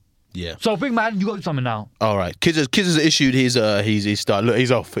Yeah. So big man, you got to do something now. All right. Khizzer's issued his start. Look,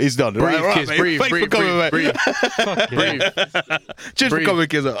 he's off. He's done. Breathe, right, kids, mate. breathe, Thanks breathe, for coming, mate. breathe. Cheers for coming,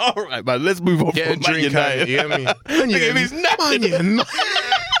 Khiszer. All right, man. Let's move on Get a from Man drink out, United. you hear me? Look at him. He's knackered.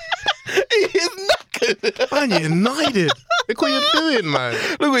 He is knackered. Man United. Look what you're doing, man.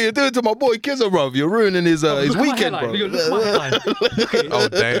 Look what you're doing to my boy Khiszer, bruv. You're ruining his weekend, bro. Look at my headline. Look at it. Oh,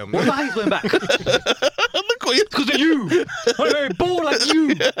 damn. Why my he's going back? Look what you're Because of you. I'm very bold like you.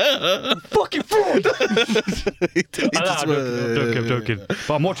 You fucking fraud. I'm joking. But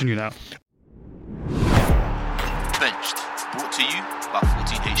I'm watching you now. Benched, brought to you by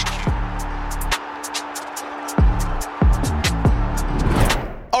 14HQ.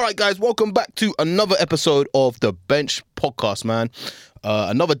 All right, guys, welcome back to another episode of the Bench Podcast, man.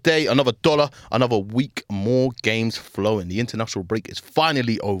 Another day, another dollar, another week, more games flowing. The international break is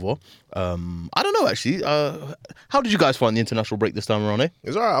finally over. I don't know, actually. How did you guys find the international break this time around, eh?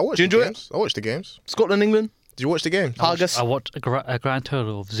 It's all right. I watched Did you the enjoy games. I watched the games. Scotland, England? Did you watch the games? I watched a grand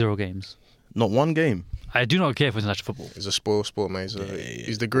total of 0 games. Not one game. I do not care for international football. He's a spoiled sport, mate.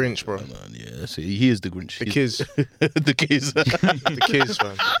 He's the Grinch, bro. Man, yeah, see, he is the Grinch. The kids. The kids. The kids,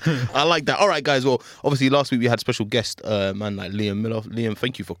 man. I like that. All right, guys. Well, obviously, last week we had special guest, man, like Liam Miller. Liam,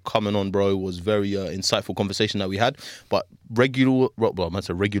 thank you for coming on, bro. It was very insightful conversation that we had. But regular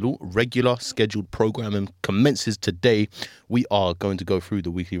scheduled programming commences today. We are going to go through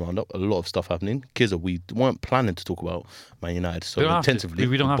the weekly roundup. A lot of stuff happening. Khiszer, we weren't planning to talk about Man United so intensively.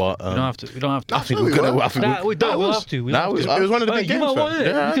 We don't have to. We don't have to. I think we're gonna. We'll have to. It was one of the big You games, might want fam. it.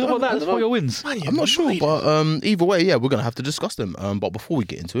 You think about that. That's why your wins. I'm not sure, but either way, yeah, we're gonna have to discuss them. But before we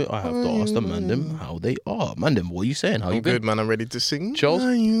get into it, I have to ask them, Mandem, how they are. Mandem, what are you saying? How you I'm been? good, man. I'm ready to sing. Charles?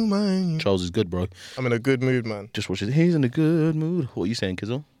 Man, you. Charles is good, bro. I'm in a good mood, man. Just watch it. He's in a good mood. What are you saying,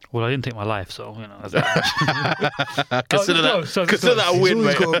 Khiszer? Well, I didn't take my life, so you know. Consider that a He's win,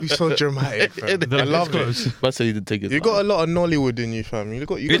 always mate. got to be so dramatic, fam. I love it. But say you didn't take it. You got a lot of Nollywood in you, fam. You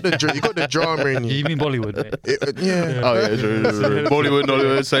got the drama in you. You mean Bollywood, mate? Yeah. Oh yeah, true. Bollywood,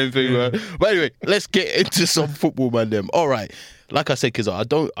 Nollywood, same thing, man. But anyway, let's get into some football, man. Them. All right. Like I said,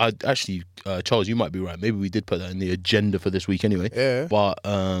 Khiszer, I actually, Charles, you might be right. Maybe we did put that in the agenda for this week anyway. Yeah. But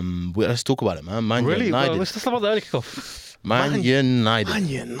let's talk about it, man. Man Really? United. Well, let's talk about the early kickoff. Man United. Man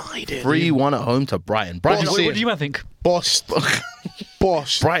United. 3-1 at home to Brighton. Brighton, What do you man think? Boss.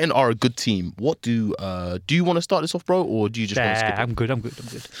 Brighton are a good team. What do you want to start this off, bro, or do you just want to skip it? I'm good. Do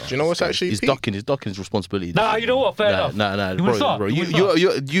you know what's actually He's peak? ducking his responsibility. Nah, you know what? Fair enough. Nah, You wanna start? bro. You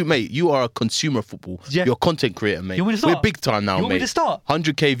wanna You, mate. You are a consumer of football. Yeah. You're a content creator, mate. You want me to start? We're big time now, You want mate. me to start?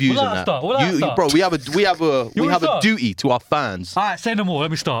 100K views Will and I that. start? Will I start? Bro, we have a wanna start? duty to our fans. All right, say no more.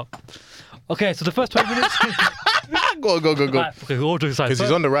 Let me start. Okay, so the first 20 minutes. Go. Right, okay, all jokes aside. Because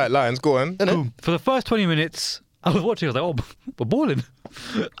he's on the right lines. Go on. Boom. For the first 20 minutes, I was watching. I was like, "Oh, we're balling."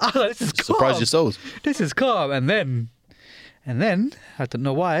 I was like, "This is calm. Surprise yourselves. This is calm." And then, I don't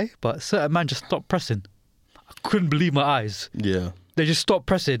know why, but certain man just stopped pressing. I couldn't believe my eyes. Yeah. They just stopped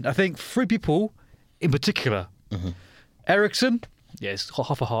pressing. I think 3 people, in particular, Ericsson, yes,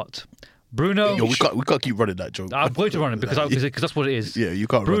 half a heart. Bruno, Yo, we can't keep running that joke. I'm going to run it because that's what it is. Yeah, you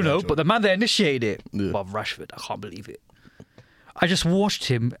can't run Bruno, that joke. but the man that initiated it, Yeah. Bob Rashford, I can't believe it. I just watched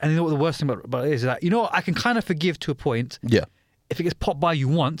him, and you know what the worst thing about it is that, I can kind of forgive to a point. Yeah. If it gets popped by you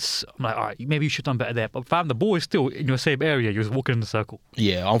once, I'm like, all right, maybe you should have done better there. But fam, the ball is still in your same area. You're just walking in the circle.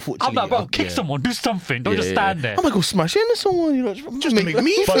 Yeah, unfortunately. I'm like, bro, kick someone, do something. Don't just stand there. I'm gonna go smash into someone, just to make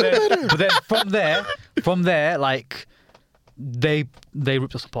me feel better. But then from there, like they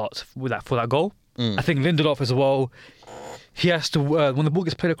ripped us apart with for that goal. I think Lindelof as well. He has to when the ball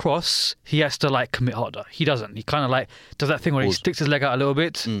gets played across, he has to like commit harder. He doesn't. He kind of like does that thing where he sticks his leg out a little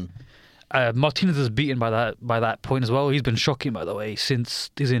bit. Martinez is beaten by that point as well. He's been shocking, by the way,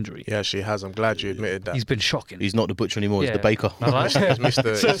 since his injury. Yeah, she has. I'm glad you admitted that. He's been shocking. He's not the butcher anymore. He's the baker. I like He's missed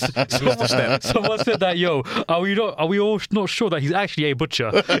the step. Someone said that, yo, are we all not sure that he's actually a butcher?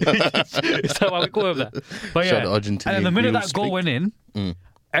 Is that why we call him that? But Shout yeah, out Argentinian and then the minute real that goal speak. went in,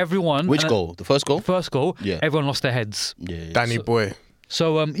 everyone. Which goal? The first goal? First goal. Yeah. Everyone lost their heads. Yeah. Danny boy.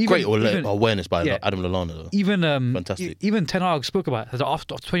 So even Great awareness by yeah. Adam Lallana, though. even Fantastic. even Ten Hag spoke about it. That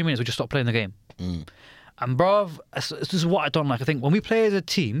after 20 minutes we just stopped playing the game. And bruv, this is what I don't like. I think when we play as a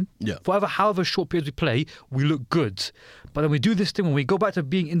team, Yeah. for however short periods we play, we look good. But then we do this thing when we go back to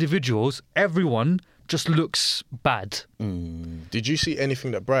being individuals, everyone just looks bad. Did you see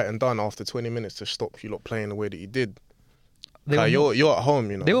anything that Brighton done after 20 minutes to stop you lot playing the way that you did? They were You're at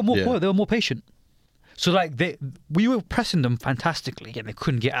home, you know. They were more Yeah. they were more patient. So like we were pressing them fantastically and they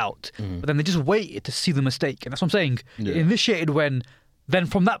couldn't get out. But then they just waited to see the mistake. And that's what I'm saying. Yeah. It initiated when then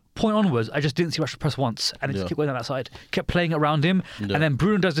from that point onwards, I just didn't see Rashford press once, and it just kept going down that side, kept playing around him, and then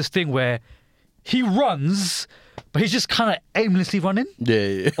Bruno does this thing where he runs, but he's just kind of aimlessly running.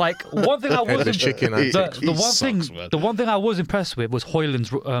 Yeah. Like one thing I wasn't chicken the one thing I was impressed with was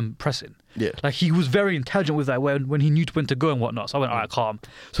Højlund's pressing. Yeah. Like he was very intelligent with that when he knew when to go and whatnot. So I went, all right, calm.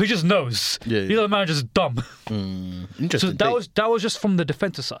 So he just knows. Yeah. The other man just dumb. Interesting. So that was just from the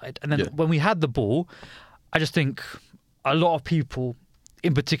defensive side, and then when we had the ball, I just think a lot of people,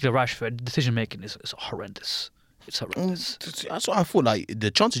 in particular Rashford, decision making is horrendous. It's horrendous. That's what I thought. Like the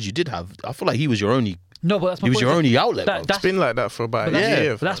chances you did have, I feel like he was your only. No, but that's my He was point. your only outlet. Bro. It's been like that for about a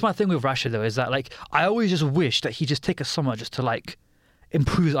year. But that's my thing with Rashford though, is that like I always just wish that he just take a summer just to like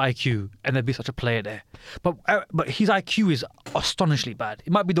improve his IQ and there'd be such a player there. But his IQ is astonishingly bad.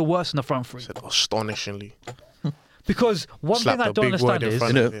 It might be the worst in the front three. Said astonishingly. Because one Slapped thing I a don't big word understand in is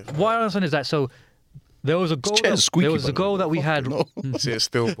front of you. what I don't understand is that so there was a goal. chair's squeaky, There was a by the goal way. that we had. See it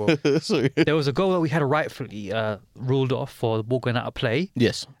still, bro. Sorry. There was a goal that we had rightfully ruled off for the ball going out of play,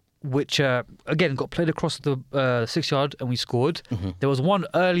 Yes. which again got played across the 6-yard and we scored. Mm-hmm. There was one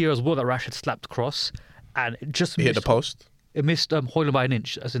earlier as well that Rashford slapped across, and it just Hit the post. It missed Højlund by an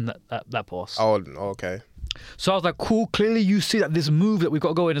inch, as in that pass. Oh, okay. So I was like, cool. Clearly, you see that this move that we've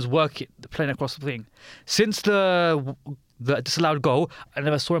got going is working. Playing across the thing. Since the disallowed goal, I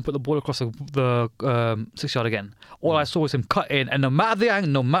never saw him put the ball across the 6-yard again. All I saw was him cut in, and no matter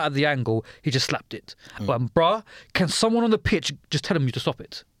the angle, he just slapped it. But bruh, can someone on the pitch just tell him to stop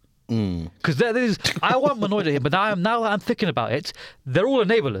it? Because I wasn't annoyed at him, but now that I'm thinking about it, they're all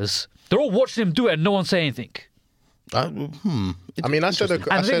enablers. They're all watching him do it, and no one's saying anything. I mean, I said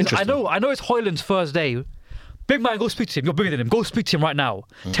I know it's Højlund's first day. Big man, go speak to him. You're bigger than him. Go speak to him right now.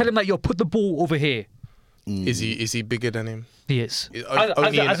 Tell him that you'll put the ball over here. Is he bigger than him? He is.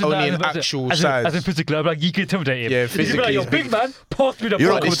 Only in actual size. As in physically, I'm like, you can intimidate him. Yeah, You can be physically like, yo, he's big big. man, pass me the You're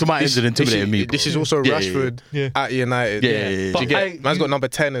ball. not coming to my end and intimidating me. This bro. is also Yeah, Rashford at United. Yeah. Do you But get? Man's got number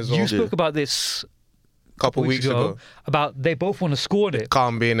 10 as well. You spoke about this a couple weeks ago. about they both want to score it.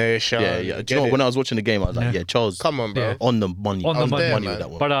 Can't be in a shot. Yeah. Do you know what, when I was watching the game, I was like, Charles, Come on, bro. Yeah. on the money, On the money, with man. that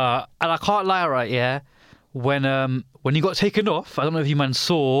one. But and I can't lie, right? Yeah, when he got taken off, I don't know if you man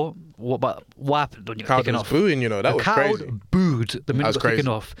saw what happened when you got Crowd taken was off. booing, that The was crowd crazy. booed the minute was he got taken crazy.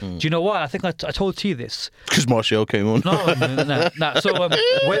 off. Do you know why? I think I told T this. Because Martial came on. No. So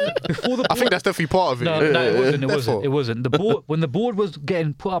before the I think that's definitely part of it. No, it wasn't. Therefore. It wasn't. The board when the board was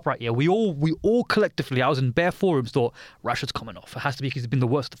getting put up right here, we all collectively, I was in bare forums, thought Rashford's coming off. It has to be because he's been the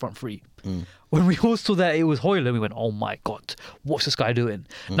worst of the front three. When we all saw that it was Højlund, we went, oh my god, what's this guy doing?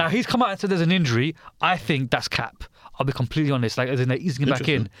 Now he's come out and said there's an injury. I think that's cap. I'll be completely honest, like as in they're easing him back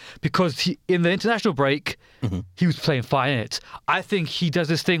in because in the international break he was playing fine in it. I think he does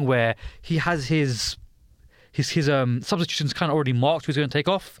this thing where he has his substitutions kind of already marked who's going to take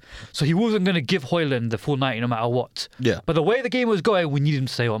off, so he wasn't going to give Højlund the full 90 no matter what. Yeah. But the way the game was going, we needed him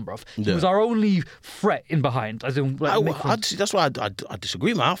to stay on, bruv. He was our only threat in behind. As in, That's why I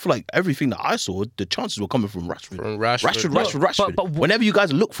disagree, man. I feel like everything that I saw, the chances were coming from Rashford. Rashford. But whenever you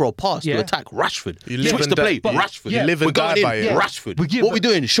guys look for a pass to Yeah. attack, Rashford. You live Switch and the play, die- Rashford. you live and We're going die in, by it. Rashford. What we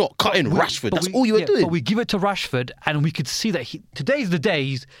doing? Shot, cut in, Rashford. That's all you were doing. But we give it to Rashford, and we could see that today's the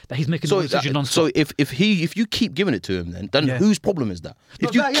days that he's making the decision non-stop. So if you keep giving it to him, then Yeah. whose problem is that? No,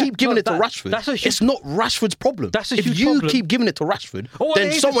 If you that- keep yeah, giving no, it to that- Rashford, that's a huge- it's not Rashford's problem. That's a if huge you problem. keep giving it to Rashford, Oh, then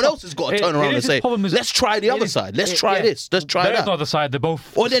it is someone his else has got to it- turn it around is and his say, problem is- let's try the it other is- side. Let's it- try yeah. this. Let's try There's that. not the side. They're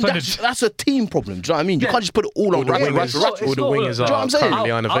both. Or then suspended. that's a team problem. Do you know what I mean? You can't just put it all on the Rashford. wingers- Rashford. all the wingers Do you know what I'm are saying? currently I'll tell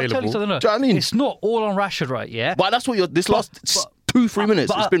you unavailable. something. Do you know what I mean? It's not all on Rashford, right? Yeah. But that's what this last 2-3 minutes,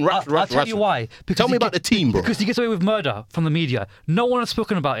 But it's been Rashford. I'll tell you why. Because Tell me he about the team, bro. Because he gets away with murder from the media. No one has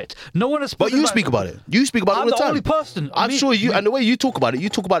spoken about it. No one has But spoken you speak about it. You speak about it all I'm the the time. only person. I'm sure you, and the way you talk about it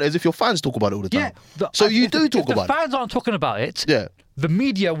as if your fans talk about it all the time. Yeah. So you do talk if the about it. fans aren't talking about it, Yeah. the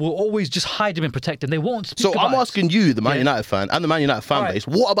media will always just hide him and protect him. They won't speak So about I'm it. asking you, the Man Yeah. United fan and the Man United fan Alright. base,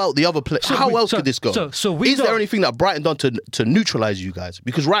 what about the other players? So How we- else so- could this go? so we Is there don't- anything that Brighton done to neutralise you guys?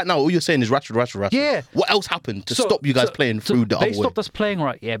 Because right now all you're saying is Rashford. Yeah. What else happened to stop you guys playing through the other They way? stopped us playing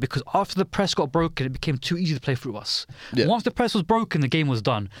right, yeah, because after the press got broken, it became too easy to play through us. Yeah. Once the press was broken, the game was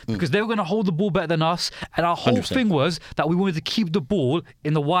done because they were going to hold the ball better than us. And our whole 100%. thing was that we wanted to keep the ball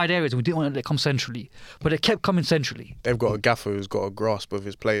in the wide areas and we didn't want to let it come centrally. But it kept coming centrally. They've got a gaffer who's got a grasp of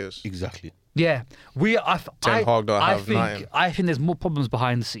his players. Exactly. Yeah, Ten Hag don't have nothing. I think there's more problems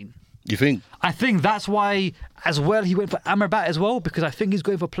behind the scene. You think? I think that's why, as well, he went for Amrabat as well, because I think he's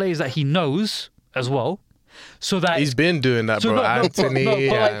going for players that he knows as well. so that He's been doing that, bro. Anthony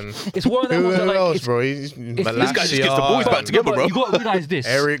and it's one of them who ones that, like, else, it's- bro? He's This guy just gets the boys back together, bro. You got to realize this.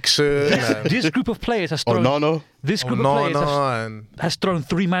 Ericsson, and This group of players has thrown. Onana. This group of players Onana, and has thrown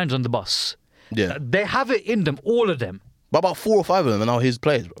 3 managers on the bus. Yeah. They have it in them, all of them. But about 4 or 5 of them are now his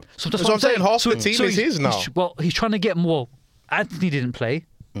players, bro. So That's what I'm saying. Half the team is his now. He's trying to get more. Anthony didn't play,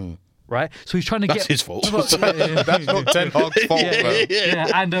 right? So he's trying to That's get. his fault. That's not Ten Hag's fault, man.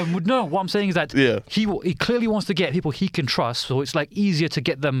 And no, what I'm saying is that Yeah. he clearly wants to get people he can trust, so it's like easier to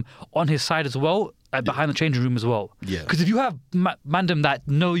get them on his side as well, behind the changing room as well. Yeah. Because if you have mandem that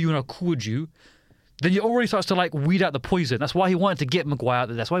know you and are cool with you, then it already starts to like weed out the poison. That's why he wanted to get Maguire out of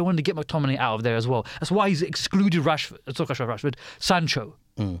there. That's why he wanted to get McTominay out of there as well. That's why he's excluded Sancho,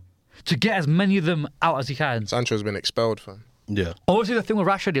 to get as many of them out as he can. Sancho's been expelled, fam. Yeah. Obviously, the thing with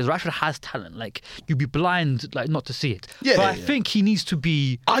Rashford is Rashford has talent. Like you'd be blind, like not to see it. Yeah, but yeah, I think he needs to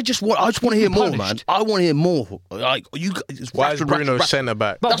be. I just want to hear more, man. punished. I want to hear more. Like you. Why is Bruno centre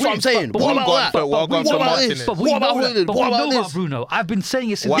back? But That's what I'm saying. but What we- about that? but What we about know that- Martinez? But we What about know that- Haaland? but What we about know this? Bruno. I've been saying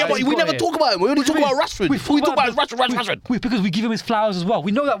it since. Why Yeah, but is we never talk about him. We only talk about Rashford. We talk about Rashford. Because we give him his flowers as well.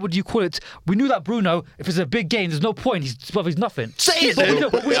 We know that. What do you call it? We knew that Bruno. If it's a big game, there's no point. He's nothing. Say it But we then. know-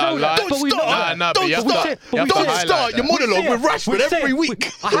 but we know that. Don't But we know start. that. Nah, but you have But we to- say- you but have we to say- Don't highlight start that. your monologue with Rashford every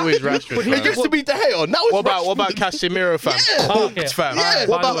week. Always Rashford, It used to be De Gea. Now it's What Rashford. about Casemiro, fam? Yeah. Cooked, Okay. fam. Yeah.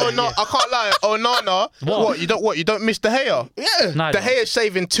 What about By the way, Onana? I can't lie. Onana. What? You don't miss De Gea? Yeah. No, I De don't. Gea's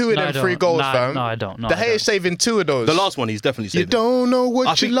saving 2 of No, I them don't. 3 goals, No, fam. no, I don't. No, De I don't. Gea's saving 2 of those. The last one, he's definitely You saved. don't know what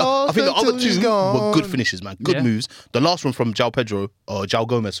I you think lost the other until he's 2 gone. were good finishes, man. Good Yeah. moves. The last one from João Pedro or João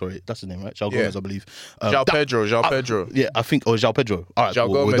Gomez, sorry, that's his name, right? João Yeah. Gomez, I believe. João Pedro. Yeah, I think, or João Pedro. All right, João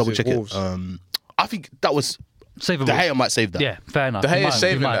we'll Gomez double is check it. Wolves. I think that was Savable. De Gea might save that. Yeah, fair enough. De He Gea's might,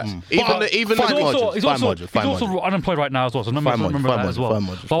 saving he might. that. But Even fine the margin. He's Fine also, margin, he's fine also margin. unemployed right now as well. So Fine remember that as well.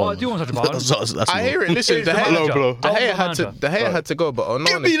 margin. But what I do want to touch about. That's I hear it. Listen, De Hello, bro. Gea had to go, but Onana.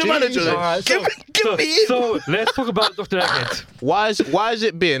 Give me the manager then. Alright, Give me him. So let's talk about Dr. Egghead. Why has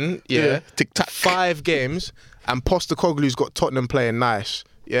it been Tic-tac. 5 games and Postecoglou's got Tottenham playing nice?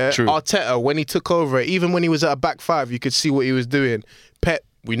 Yeah, True. Arteta, when he took over, even when he was at a back 5, you could see what he was doing. Pep,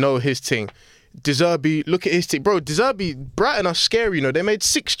 we know his thing. De Zerbi, look at his team, bro. De Zerbi, Brighton are scary. You know, they made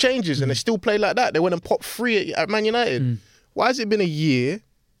 6 changes and they still play like that. They went and popped 3 at Man United. Why has it been a year?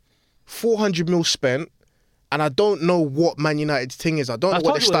 400 mil spent. And I don't know what Man United's thing is. I don't know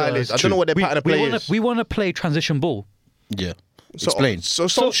what their style is. I don't know what their pattern of play is. We want to play transition ball. Yeah. Explain. So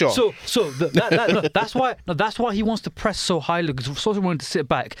Solskjaer. That's why he wants to press so highly, because Solskjaer wanted to sit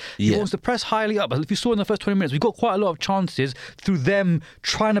back. He Yeah. wants to press highly up. But if you saw in the first 20 minutes, we got quite a lot of chances through them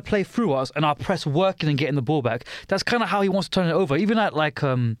trying to play through us and our press working and getting the ball back. That's kind of how he wants to turn it over. Even at like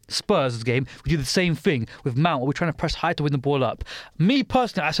Spurs game, we do the same thing with Mount. We're trying to press high to win the ball up. Me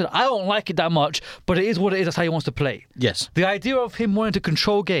personally, I said I don't like it that much, but it is what it is. That's how he wants to play. Yes. The idea of him wanting to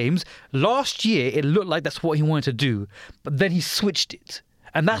control games, last year it looked like that's what he wanted to do, but then he switched it.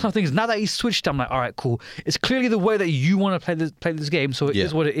 And that's the thing is, now that he's switched, I'm like, all right, cool. It's clearly the way that you want to play this game, so it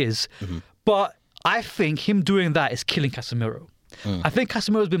is what it is. But I think him doing that is killing Casemiro. I think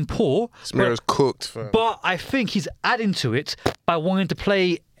Casemiro's been poor, Casemiro's cooked. Fam. but I think he's adding to it by wanting to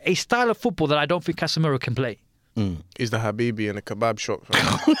play a style of football that I don't think Casemiro can play. He's the Habibi in a kebab shop.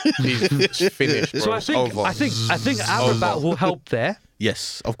 Fam. He's finished, bro. So It's over. I think Amrabat will help there.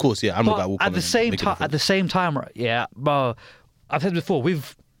 Yes, of course. Yeah, Amrabat will But come at the same time, right? Yeah, but I've said before,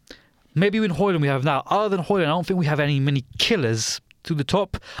 maybe in Højlund we have now. Other than Højlund, I don't think we have many killers to the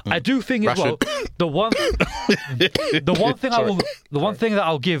top. I do think as well. The one thing that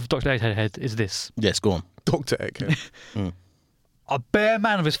I'll give Dr. Egghead is this: Yes, go on. Dr. Egghead. a bare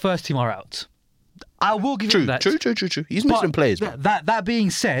man of his first team are out. I will give him that. True. He's missing players, man. That being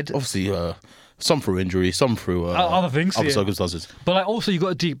said, Obviously, some through injury, some through other things, other yeah. circumstances. but like also you got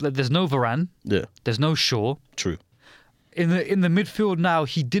to deep. There's no Varane. Yeah, There's no Shaw. true. In the midfield now,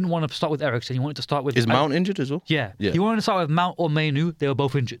 he didn't want to start with Eriksen. He wanted to start with. Is Mount injured as well? Yeah. Yeah. He wanted to start with Mount or Mainu. They were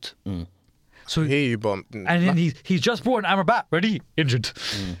both injured. So Here you bump. and then he's just brought in Amrabat, ready, injured.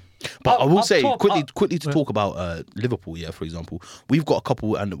 But I will Up say top, quickly to talk about Liverpool. Yeah, for example, we've got a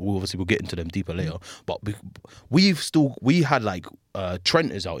couple, and we'll get into them deeper later. But we had like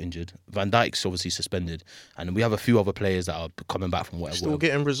Trent is out injured, Van Dijk's obviously suspended, and we have a few other players that are coming back from whatever. Still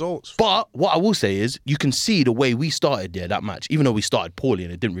getting results. But what I will say is, you can see the way we started that match, even though we started poorly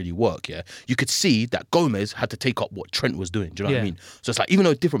and it didn't really work, you could see that Gomez had to take up what Trent was doing. Do you know what I Yeah. mean? So it's like, even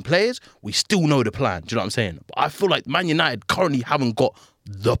though different players, we still know the plan. Do you know what I'm saying? But I feel like Man United currently haven't got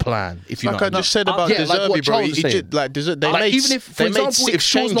the plan. If you Like know I what I mean. just said about Yeah, like Deserby, what bro. Charles was saying. They Like, made, even if, for they made example, if 6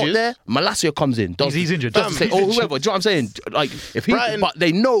 Shaw's not changes. there, Malacia comes in. He's injured. Doesn't say, He's or injured. whoever. Do you know what I'm saying? Like, if he, Brighton- but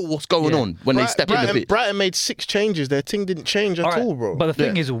they know what's going on when they step in the pitch. Brighton made 6 changes. Their thing didn't change at all, bro. But the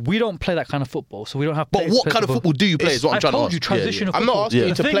thing is, we don't play that kind of football, so we don't have. But players what play kind of football do you play? Is what I'm I trying to told ask. you, transitional I'm football. not asking you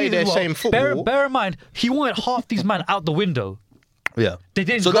The to thing play is their as well, same football. Bear in mind, he wanted half these men out the window. Yeah. They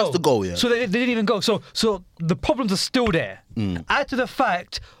didn't So go. that's the goal, yeah. So they didn't even go. So the problems are still there. Add to the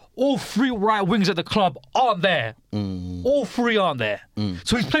fact, all 3 right wings at the club aren't there. All 3 aren't there.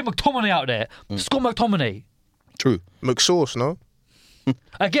 So he's playing McTominay out there. Scott McTominay. True. McSauce, no?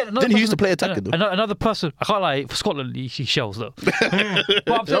 Again, another Didn't he used to person- play attacking, though? Another person, I can't lie, for Scotland, he shells though. But I'm saying,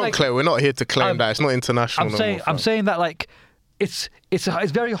 Don't like, claim. We're not here to claim that. It's not international. I'm saying that like it's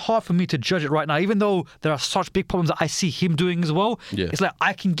very hard for me to judge it right now, even though there are such big problems that I see him doing as well. Yeah. It's like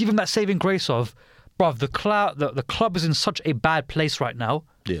I can give him that saving grace of, bruv, the club is in such a bad place right now.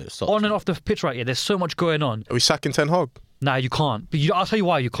 Yeah. it sucks. On and off the pitch right here, there's so much going on. Are we sacking Ten Hag? Nah, you can't. But I'll tell you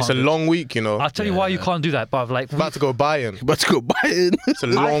why you can't. It's a do it. long week, you know. I'll tell you why you can't do that, bruv. Like, About to go Bayern. But to go Bayern. It's a I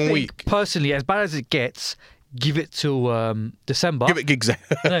long think, week. personally, as bad as it gets, give it to December. Give it gigs.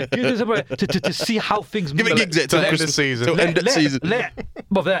 No, give it to December to see how things Give move. it gigs Till till end of Christmas. season. Till end of season.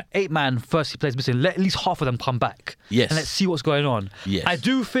 Well, that 8-man first he plays missing. Let at least half of them come back. Yes. And let's see what's going on. Yes. I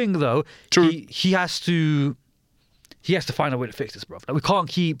do think though, True. he has to find a way to fix this, bro. Like, we can't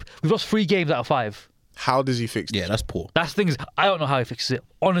keep. We've lost 3 games out of 5. How does he fix Yeah, that's poor. That's the thing is, I don't know how he fixes it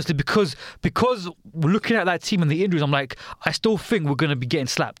honestly because we're looking at that team and the injuries. I'm like, I still think we're gonna be getting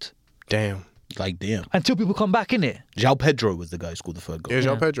slapped Damn. Like, damn. until people come back in it. João Pedro was the guy who scored the 3rd goal. Yeah,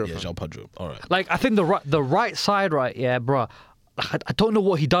 João Pedro. Yeah, João Pedro. All right. Like, I think the right side, right, yeah, bro. I don't know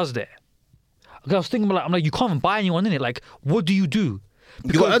what he does there. I was thinking, I'm like, you can't even buy anyone in it. Like, what do you do?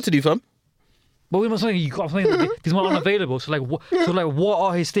 You got Anthony, fam? But we must say these are unavailable. So what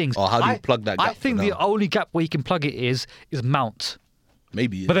are his things? Oh, how do you plug that I gap think for the now? only gap where you can plug it is Mount.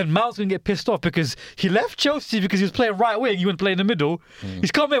 Maybe. But then Mount's gonna get pissed off because he left Chelsea because he was playing right wing. He went to play in the middle.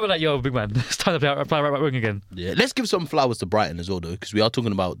 He's come here with like, yo, big man, it's time to play right wing again. Yeah, let's give some flowers to Brighton as well, though, because we are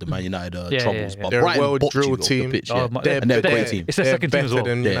talking about the Man United troubles. yeah. But They're a Brighton botched you well-drilled off the team. pitch, Oh, yeah. my- And they're a great team. It's their They're second team as well.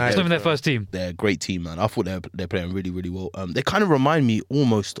 better than Yeah. It's United, not even their bro. first team. They're a great team, man. I thought they're playing really, really well. They kind of remind me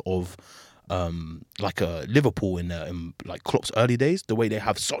almost of like Liverpool in like Klopp's early days. The way they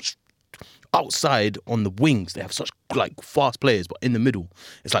have such outside on the wings, they have such like fast players, but in the middle,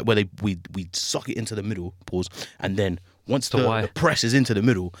 it's like where we suck it into the middle, pause, and then once the press is into the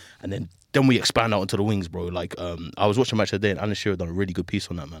middle, and then we expand out into the wings, bro. Like I was watching a match today, and Alan Shearer done a really good piece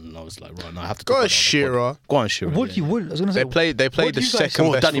on that, man. And I was like, right now I have to Go talk on, about that Shearer. on the pod. Go on, Shearer. What you would? I was gonna say They played the second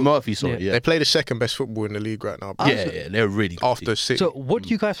Oh, best. Danny Murphy, sorry. Yeah. Yeah, They play the second best football in the league right now. Bro. yeah, they're really good After team. City. So, what do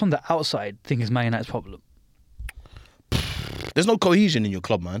you guys from the outside think is Man United's problem? There's no cohesion in your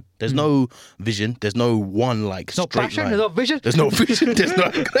club, man. There's no vision. There's no one like No straight passion. line. There's no vision. There's no vision. There's no.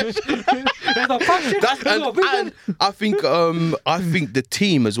 There's no passion. That's, There's no vision. and I think the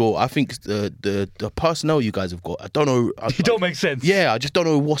team as well. I think the personnel you guys have got. I don't know. It don't make sense. Yeah, I just don't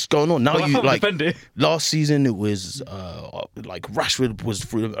know what's going on now. Well, I You can't like defend it. last season it was like Rashford was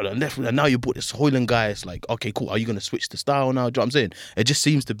through the left, and now you put this Hoyland guy. It's like, okay, cool. Are you gonna switch the style now? Do you know what I'm saying? It just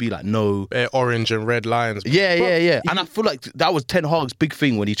seems to be like no. Orange and red lines. Yeah. And I feel like that was Ten Hag's big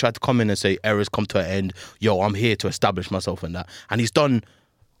thing when he tried to come in and say errors come to an end. Yo, I'm here to establish myself and that. And he's done.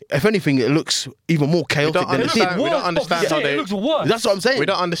 If anything, it looks even more chaotic than it did. We don't understand how they. It looks worse. That's what I'm saying. We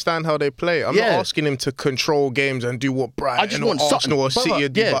don't understand how they play. I'm not asking him to control games and do what I Brighton just or want Arsenal or something. City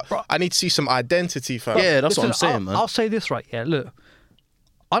do. Yeah. But I need to see some identity, fam. Yeah, that's what I'm Listen, saying, man. I'll say this right, yeah. Look,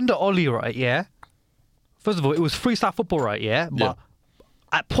 under Oli, right, yeah. First of all, it was freestyle football, right, yeah. But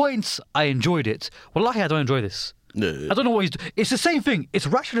at points, I enjoyed it. Wallahi, I don't enjoy this. No. I don't know what he's doing. It's the same thing. It's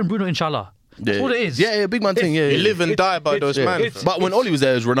Rashford and Bruno, inshallah. That's what it is. Yeah, big man thing. Yeah, You yeah. live and die by those man. it's- But when Oli was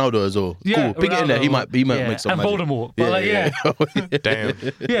there, it was Ronaldo as well. Yeah, Cool. Pick it in there. He might Ronaldo, make some and magic. Voldemort. But like, Damn.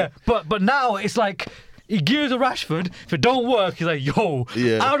 yeah. But now it's like he gives a Rashford. If it don't work, he's like, yo,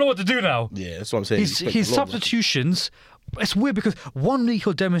 Yeah. I don't know what to do now. Yeah, that's what I'm saying. His substitutions. It's weird because one week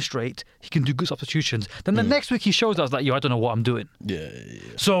he'll demonstrate he can do good substitutions. Then the next week he shows us like, yo, I don't know what I'm doing. Yeah.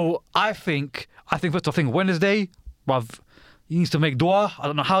 So I think first I think Wednesday, bruv, he needs to make dua. I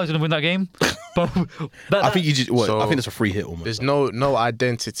don't know how he's gonna win that game, but I think you just. So- I think that's a free hit almost. There's no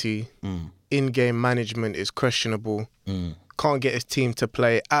identity. In-game management is questionable. Can't get his team to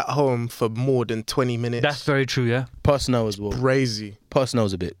play at home for more than 20 minutes. that's very true. Yeah, Personnel as well. crazy.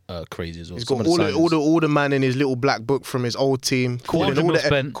 Personnel's a bit crazy as well. He's Some got of the signings- all the man in his little black book from his old team, calling 400 all mil the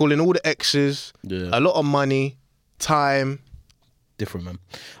spent. calling all the X's, Yeah. a lot of money, time. different, man.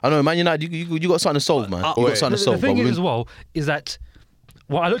 I know, Man United. You got something to solve, man. You got something to the solve. thing but is we- as well is that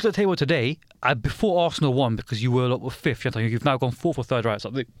Well, I looked at the table today. Before Arsenal won, because you were fifth, you've now gone fourth or third, right?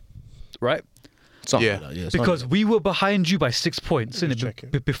 Something, right? Something Yeah. like that, yeah. Because we were behind you by 6 points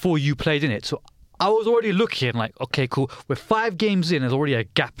before you played in it. So I was already looking like, okay, cool. We're 5 games in. There's already a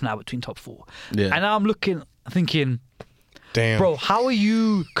gap now between top 4. Yeah. And now I'm thinking, Damn. bro, how are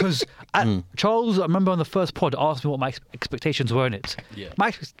you? Because Charles, I remember on the first pod, asked me what my expectations were in it. Yeah. My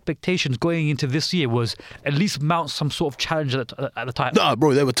expectations going into this year was at least mount some sort of challenge at the time. Nah,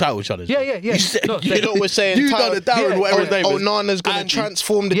 bro, they were title challengers. Yeah. You said, No, You know what we're saying? You done it, Darren, whatever his name is. Onana's going to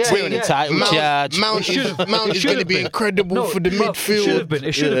transform the Yeah, team. yeah, yeah. title charge. Mount It should've- is it going to should've be been. incredible No, for the bro, midfield. It should have been.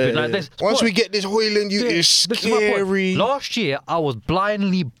 It should have been. Like this. Once we get this Hoyland, Yeah, it's this is my point. scary. Last year, I was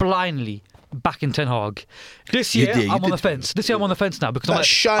blindly back in Ten Hag. This You year, did, you I'm on did. the fence. This year, I'm on the fence now because That I'm like,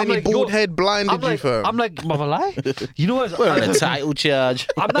 shiny bald you're- head blinded I'm like, you, fam. I'm like, brother, lie. You know what? We're on a title charge.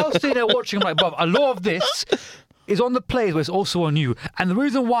 I'm now sitting there watching. I'm like, bruv, a lot of this is on the players, but it's also on you. And the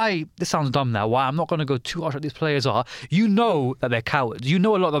reason why this sounds dumb now, why I'm not going to go too harsh at these players are, you know that they're cowards. You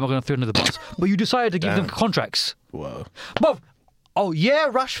know a lot of them are going to throw under the bus, but you decided to give them contracts. Wow. Bruv, oh yeah,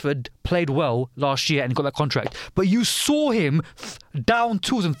 Rashford played well last year and got that contract, but you saw him down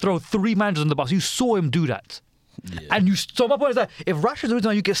tools and throw 3 managers on the bus. You saw him do that. Yeah. And so my point is that if Rashford's the reason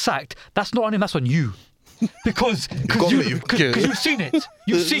why you get sacked, that's not on him, that's on you. Because you've seen it.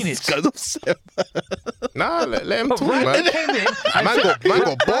 You've seen it. Nah, let him But talk, man. Ragnick came in. Man got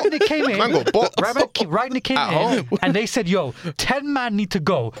bought. Ragnick came in. Man got bought. Ragnick came At in, home. and they said, "Yo, 10 man need to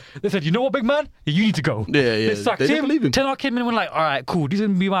go." They said, "You know what, big man? You need to go." Yeah, yeah. They sacked They didn't him. believe him. 10 Hag came in and went like, "All right, cool. These are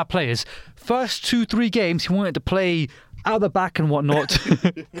gonna be my players." First 2-3 games, he wanted to play out the back and whatnot.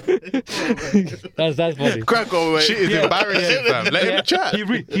 that's funny. Crack on, mate. Shit is embarrassing, fam. Let him chat. He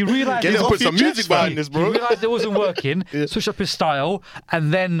realized Get him, it put was- some music behind this, He bro. realised it wasn't working, switched up his style,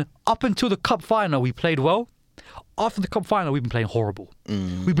 and then up until the cup final, we played well. After the cup final, we've been playing horrible.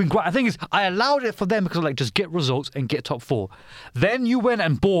 We've been great. I think I allowed it for them because like just get results and get top 4. Then you went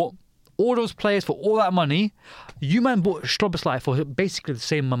and bought all those players for all that money. You man bought Strobosly for basically the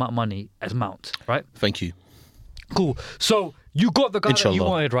same amount of money as Mount, right? Thank you. Cool. So you got the guy that you Inshallah.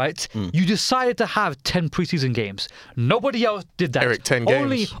 wanted, right? You decided to have 10 preseason games. Nobody else did that. Eric, 10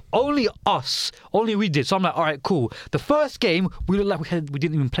 games. Only us. Only we did. So I'm like, all right, cool. The first game, we looked like we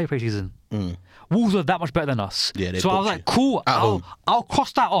didn't even play preseason. Wolves are that much better than us. Yeah, they so I was booked like, cool. At home. I'll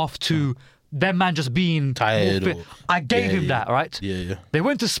cross that off to their man just being Tired more fit. or- I gave him that, right? Yeah, yeah. They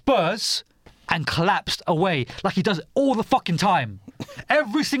went to Spurs and collapsed away like he does all the fucking time.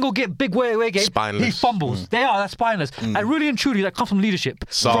 Every single big away game, Spineless. he fumbles. They're spineless. And really and truly, that comes from leadership.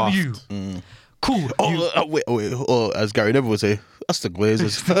 Soft. From you. Cool. Wait. Or as Gary Neville would say, that's the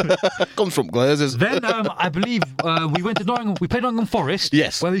Glazers. Comes from Glazers. Then I believe we went to Nottingham. We played Nottingham Forest.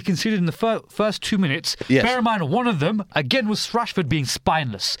 Yes. Where we conceded in the first 2 minutes. Yes. Bear in mind, one of them again was Rashford being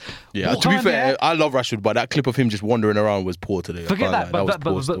spineless. Yeah, Walk to be around fair, there, I love Rashford, but that clip of him just wandering around was poor today. I forget can't that.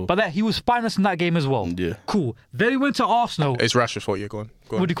 lie. Was poor But he was spineless in that game as well. Yeah. Cool. Then we went to Arsenal. It's Rashford's fault. Yeah, go on.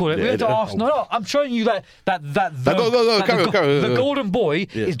 What do you call it? Yeah, we went to yeah. Arsenal. No, I'm showing you that Go, carry on. the golden boy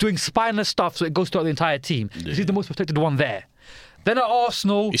Yeah. is doing spineless stuff, so it goes throughout the entire team. Yeah. He's the most protected one there. Then at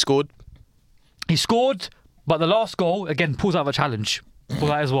Arsenal, He scored. he scored, but the last goal again pulls out of a challenge. Pull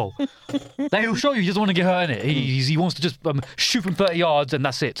that as well. Then he'll show you he doesn't want to get hurt in it. He wants to just shoot from 30 yards and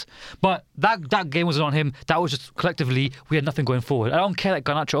that's it. But that game wasn't on him. That was just collectively we had nothing going forward. I don't care that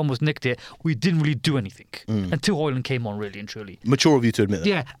Garnacho almost nicked it. We didn't really do anything until Hoyland came on, really and truly. Mature of you to admit that.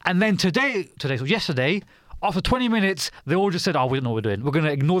 Yeah, and then yesterday, after 20 minutes, they all just said, "Oh, we don't know what we're doing. We're going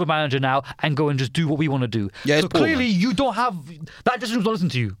to ignore the manager now and go and just do what we want to do." Yeah, it's so poor, clearly, man. you don't have that. Just doesn't listen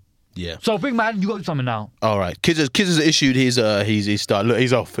to you. Yeah. So, big man, you got to do something now. All right. Kiz's issued his started. Look,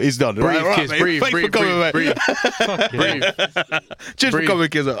 he's off. He's done. Breathe, right, kids, mate. breathe, Thanks breathe, for coming, mate. breathe. Cheers for Breathe. coming,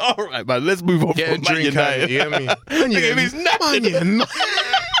 Kiz. All right, man. Let's move on Get a from Man drink out. United. You hear me? Look at him. He's knackered.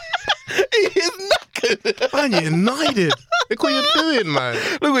 He is knackered. Man United. Look what you're doing, man.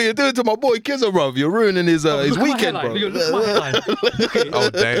 Look what you're doing to my boy Kizzer, bruv. You're ruining his Look at my weekend, headline. bro. Look at my headline. Look at it. Oh,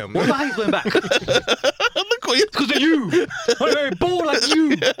 damn. Why my he's going back? Look what you're Because of you. I'm very ball like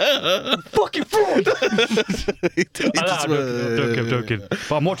you. Fucking fraud. I'm joking.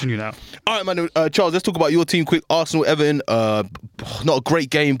 But I'm watching you now. All right, man. Charles, let's talk about your team quick. Arsenal, Everton. Not a great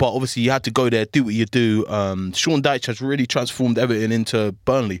game, but obviously you had to go there, do what you do. Sean Dyche has really transformed Everton into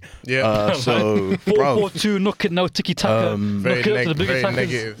Burnley. Yeah. So, bro, 4-4-2, knock it, no tiki taka. Very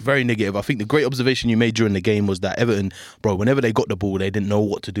negative. very negative. I think the great observation you made during the game was that Everton, bro, whenever they got the ball, they didn't know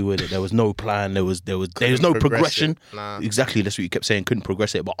what to do with it. There was no plan. There was no progress progression. it. Nah. Exactly. That's what you kept saying. Couldn't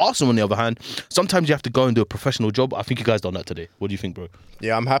progress it. But Arsenal, on the other hand, sometimes you have to go and do a professional job. I think you guys done that today. What do you think, bro?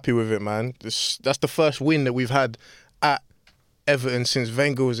 Yeah, I'm happy with it, man. That's the first win that we've had at Everton since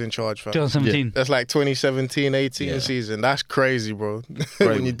Wenger was in charge, fam. 2017. That's like 2017-18 season. That's crazy, bro.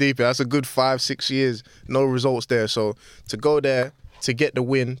 When you deep it, that's a good 5-6 years, no results there. So to go there, to get the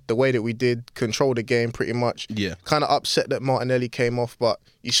win the way that we did, control the game pretty much. Yeah. Kind of upset that Martinelli came off, but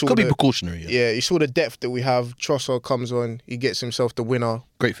you saw Got to be precautionary. yeah, you saw the depth that we have. Trossard comes on, he gets himself the winner.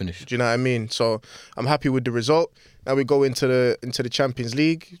 Great finish. Do you know what I mean? So I'm happy with the result. Now we go into the Champions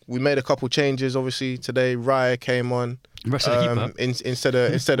League. We made a couple changes. Obviously today, Raya came on. Rest of the keeper. Instead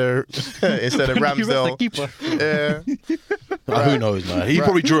of Ramsdale. Keeper. Yeah. Who knows, man? He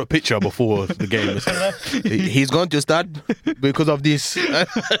probably drew a picture before the game. He's gone to dad because of this. All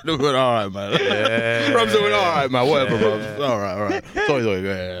right, man. Ramsdale went, all right, man. Whatever, bro. All right. Sorry.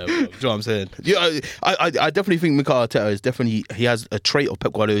 Yeah, bro. Do you know what I'm saying? Yeah, I definitely think Mikel Arteta is definitely, he has a trait of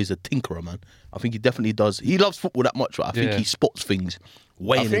Pep Guardiola. He's a tinkerer, man. I think he definitely does. He loves football that much, but I think he spots things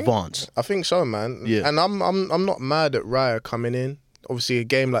way in advance. I think so, man. Yeah. And I'm not mad at Raya coming in. Obviously, a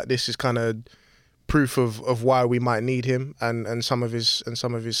game like this is kind of proof of why we might need him and some of his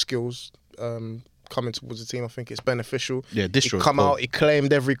skills coming towards the team. I think it's beneficial. Yeah, he come out, he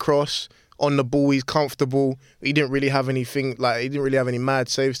claimed every cross on the ball. He's comfortable. He didn't really have anything he didn't really have any mad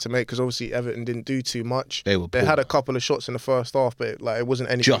saves to make because obviously Everton didn't do too much. They had a couple of shots in the first half, but it wasn't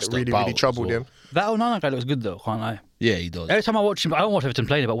anything that really troubled him. That Onana guy looks good though, can't I? Yeah, he does. Every time I watch him, I don't watch Everton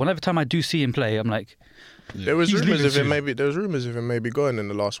play, but whenever time I do see him play, I'm like, there was rumours of him maybe going in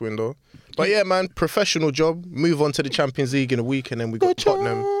the last window. But yeah, man, professional job. Move on to the Champions League in a week, and then we got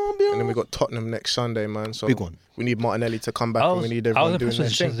Tottenham. And then we got Tottenham next Sunday, man. So big one. We need Martinelli to come back, and we need everyone doing their thing. I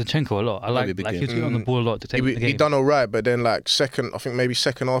was impressed with Zinchenko a lot. I like he was on the ball a lot to take the game. He done all right, but then second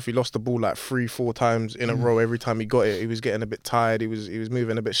half, he lost the ball 3-4 times in a row. Every time he got it, he was getting a bit tired. He was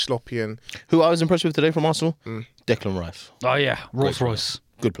moving a bit sloppy. And who I was impressed with today from Arsenal, Declan Rice. Oh yeah, Rolls Royce.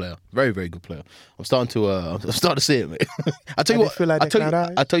 Good player, very very good player. I'm starting to see it, mate. I tell you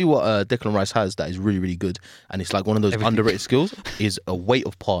what, Declan Rice has that is really really good, and it's like one of those underrated skills is a weight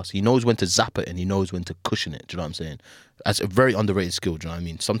of pass. He knows when to zap it and he knows when to cushion it. Do you know what I'm saying? That's a very underrated skill. Do you know what I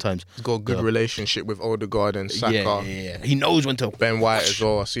mean? Sometimes he's got a good relationship with Odegaard and Saka. Yeah. He knows when to. Ben White as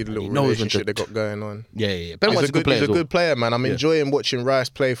well. I see the little relationship they got going on. Yeah. Ben White's a good player. He's a good player, man. I'm enjoying watching Rice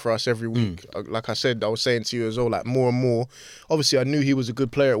play for us every week. Like I said, I was saying to you as well, more and more. Obviously, I knew he was a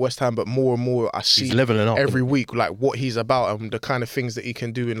good player at West Ham, but more and more I see he's leveling up every week, what he's about and the kind of things that he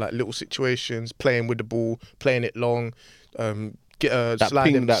can do in little situations, playing with the ball, playing it long.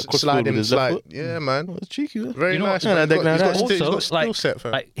 Slide him. Yeah, man. That's cheeky. Very nice. Man. He's got skill set,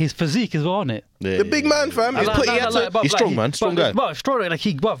 fam. His physique as well, on it. The big man, fam. He's strong, man. Strong guy. Strong.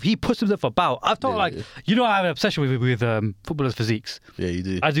 He puts himself about. I thought I have an obsession with footballers' physiques. Yeah, you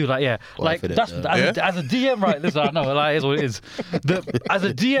do. I do. That's as a DM, right? This I know. It's what it is. As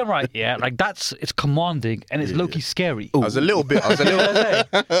a DM, right? Yeah, it's commanding and it's low-key scary. I was a little bit.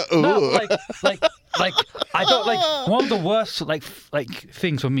 No, I don't one of the worst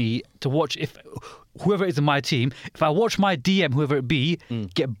things for me to watch if whoever is in my team, if I watch my DM, whoever it be,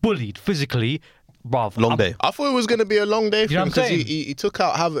 get bullied phically, long day. I thought it was going to be a long day for him because saying? he took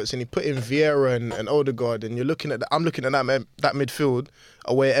out Havertz and he put in Vieira and Odegaard, and I'm looking at that midfield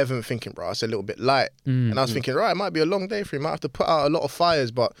away at Everton thinking, bro, it's a little bit light. And I was thinking, right, it might be a long day for him. I have to put out a lot of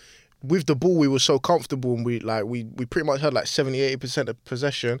fires, but with the ball we were so comfortable and we pretty much had 70-80% of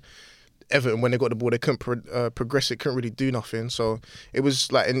possession. Everton, when they got the ball, they couldn't progress it, couldn't really do nothing. So it was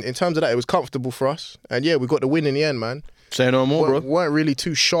in terms of that, it was comfortable for us. And yeah, we got the win in the end, man. Say no more, bro. Weren't really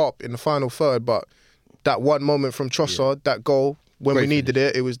too sharp in the final third, but that one moment from Trossard, that goal, when we needed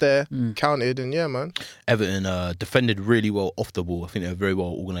it, it was there, counted, and yeah, man. Everton defended really well off the ball. I think they were very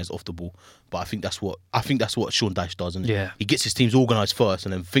well organised off the ball. But I think that's what Sean Dyche does, isn't it? Yeah. He gets his teams organised first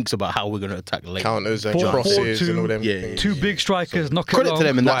and then thinks about how we're going to attack later. Counters and crosses and all them. Yeah. Two big strikers, knock it Credit to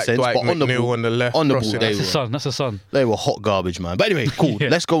them in that sense, Dwight but on the McNeil ball, on the left, that's a son. They were hot garbage, man. But anyway, cool.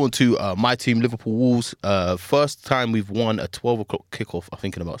 Let's go on to my team, Liverpool Wolves. First time we've won a 12 o'clock kickoff, I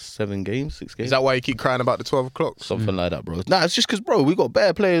think in about 6 games. Is that why you keep crying about the 12 o'clock? Something like that, bro. Nah, it's just because, bro, we got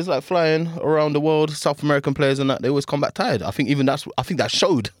better players flying around the world, South American players and that. They always come back tired. I think that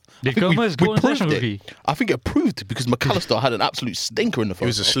showed. We proved it. I think it proved because McAllister had an absolute stinker in the first half. He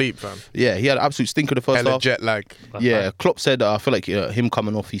was asleep, fam. Yeah, he had an absolute stinker in the first half. Jet lag. Yeah, Klopp said, I feel like him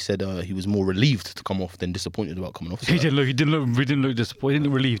coming off, he said he was more relieved to come off than disappointed about coming off. So he didn't look disappointed. He didn't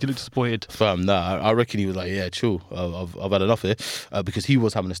look relieved. He looked disappointed. Fam, nah, I reckon he was like, yeah, chill. I've had enough here because he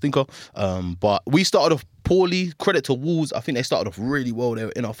was having a stinker. But we started off poorly. Credit to Wolves. I think they started off really well. They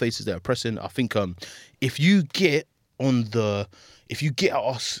were in our faces. They were pressing. I think if you get at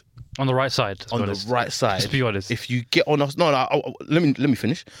us on the right side, just be honest. If you get on us, let me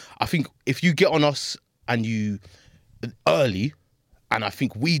finish. I think if you get on us and you early. And I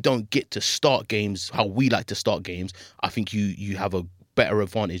think we don't get to start games how we like to start games. I think you have a better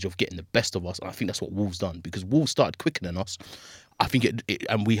advantage of getting the best of us. And I think that's what Wolves done. Because Wolves started quicker than us. I think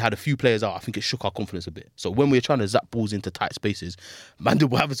and we had a few players out. I think it shook our confidence a bit. So when we were trying to zap balls into tight spaces, man, they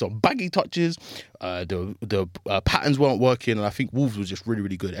were having some baggy touches. The patterns weren't working, and I think Wolves was just really,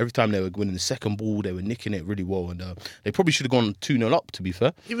 really good. Every time they were winning the second ball, they were nicking it really well, and they probably should have gone 2-0 up. To be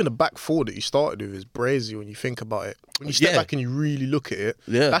fair, Even the back four that you started with is brazy when you think about it. When you step back and you really look at it,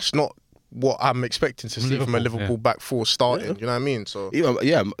 that's not what I'm expecting to see from a Liverpool back four starting. You know what I mean? So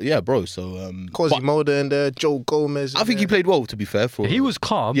bro. So Quasimodo and there, Joe Gomez. I think he played well. To be fair, he was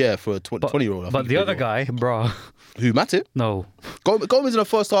calm. Yeah, for a 20-year-old. But the other guy, bro. Who, Matip? No. Gomez in the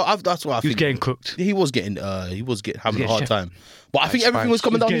first half. That's what I think. He was getting cooked. He was getting having a hard time. But I think everything was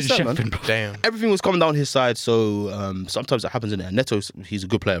coming down his side, man. Damn. Everything was coming down his side. So sometimes that happens in there. Neto, he's a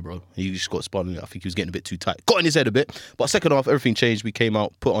good player, bro. He just got spun. I think he was getting a bit too tight. Got in his head a bit. But second half, everything changed. We came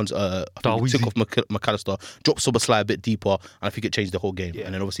out, put on. I think we took off McAllister, dropped Soboslai a bit deeper, and I think it changed the whole game. Yeah.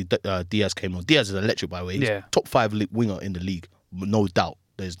 And then obviously Diaz came on. Diaz is electric, by the way. He's top 5 winger in the league, no doubt.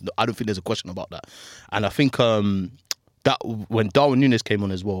 I don't think there's a question about that. And I think that when Darwin Núñez came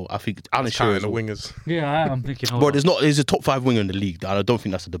on as well, I think Alan Shearer the wingers. Yeah, I'm thinking. Bro, there's a top 5 winger in the league. I don't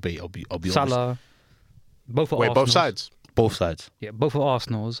think that's a debate. I'll be Salah, honest. both are Wait, Arsenal's. both sides. Both sides. Yeah, both of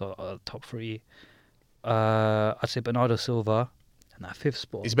Arsenal's are top 3. I'd say Bernardo Silva, and that 5th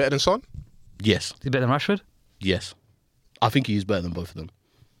spot. He's better than Son? Yes. He's better than Rashford. Yes. I think he's better than both of them.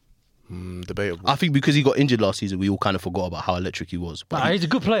 Debatable. I think because he got injured last season, we all kind of forgot about how electric he was. But He's a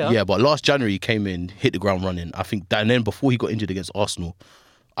good player. Yeah, but last January he came in, hit the ground running. I think that, and then before he got injured against Arsenal,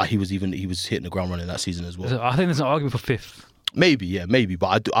 he was hitting the ground running that season as well. I think there's an argument for 5th. Maybe,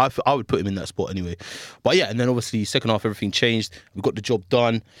 but I would put him in that spot anyway. But yeah, and then obviously second half everything changed. We got the job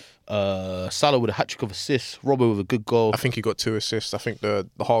done. Salah with a hat-trick of assists, Robbo with a good goal. I think he got 2 assists. I think the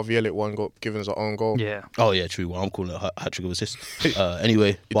Harvey Elliott one got given as an own goal. Yeah. Oh yeah, true. Well, I'm calling it a hat-trick of assists.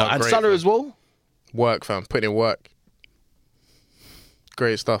 Anyway, and great, Salah man. as well. Work, fam. Putting in work.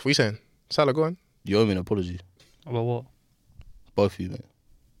 Great stuff. What you saying? Salah, go on. You owe me an apology. About what? Both of you, mate.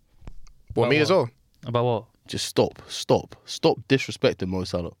 Well, me what? as well. About what? Just stop disrespecting Mo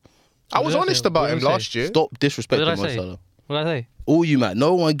Salah. I was did I honest say? about What him did I say? last year. Stop What did I disrespecting Mo say? Salah. What did I say? All you, man.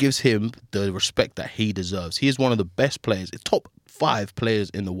 No one gives him the respect that he deserves. He is one of the best players, top 5 players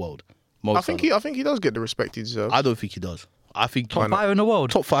in the world. Mo I think Salah. he does get the respect he deserves. I don't think he does. I think Top 5 in the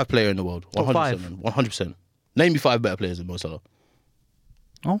world. top 5 player in the world. Top 100%. five. Man. 100%. Name me 5 better players than Mo Salah.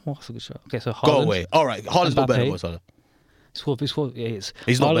 Oh, that's a good shot. Okay, so Haaland. Go away. All right, Haaland's not better than Mbappe. Mo Salah.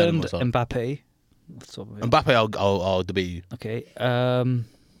 He's not better than Mo Haaland, Salah. Mbappe. Mbappe, I'll debate you. Okay. Let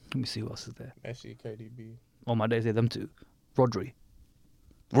me see what else is there. Messi, KDB. On my days, them two. Rodri.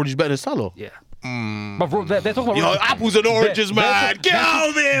 Rodri's better than Salah. Yeah. But they're talking about Yo, Rodri. apples and oranges, man. Get out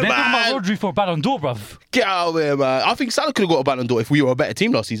of here, They're talking man. about Rodri for Ballon d'Or, bruv. Get out of here, man. I think Salah could have got a Ballon d'Or if we were a better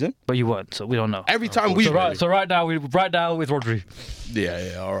team last season. But you weren't, so we don't know. Every time we... So right now with Rodri.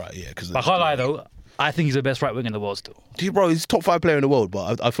 Yeah, all right, yeah. Cause I can't lie though. I think he's the best right wing in the world still. Dude, bro, he's top 5 player in the world,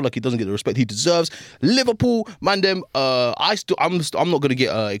 but I feel like he doesn't get the respect he deserves. Liverpool, man, them. I'm not gonna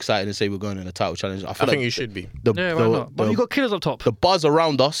get excited and say we're going in a title challenge. I think you should be. The, Yeah, the, why not? But you got killers up top. the buzz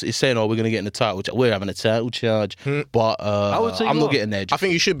around us is saying, "Oh, we're gonna get in the title. We're having a title charge," but would say I'm you not are. getting there. I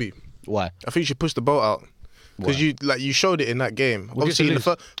think you should be. Why? I think you should push the boat out. Because you showed it in that game. What Obviously, did in you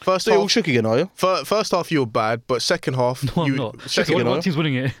the first So you all half, shook again, are you? first half you were bad, but second half No, I'm not. One team's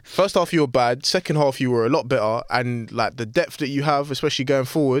winning it. first half you were bad. Second half you were a lot better, and like the depth that you have, especially going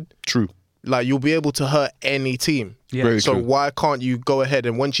forward, True. like you'll be able to hurt any team. Yeah. Very So true. why can't you go ahead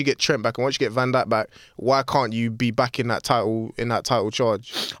and once you get Trent back and once you get Van Dijk back, why can't you be back in that title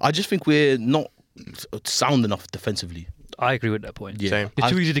charge? I just think we're not sound enough defensively. I agree with that point. Yeah. Same. It's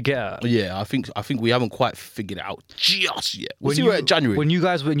too easy to get at. Yeah, I think we haven't quite figured it out just yet. We'll see we're at January. When you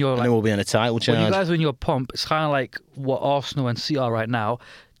guys win your and then we'll be in a title when challenge. you guys win your pump, it's kind of like what Arsenal and City are right now.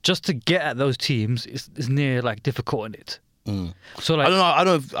 Just to get at those teams is near like difficult in it. So like I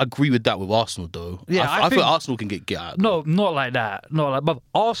don't agree with that with Arsenal though. Yeah, I I feel think- Arsenal can get out. no, not like that. Not like, but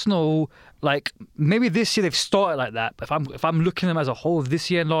Arsenal, like maybe this year they've started like that. But if I'm looking at them as a whole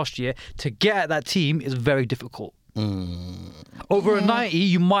this year and last year, to get at that team is very difficult. Over a 90,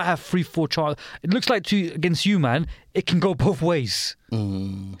 you might have 3-4 chances. It looks like against you, man. It can go both ways.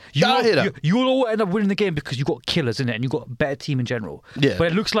 Yeah, I hear that. You'll all end up winning the game because you got killers in it and you got a better team in general. Yeah.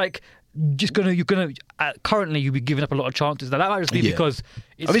 But it looks like you're gonna currently you'll be giving up a lot of chances. Now that might just be because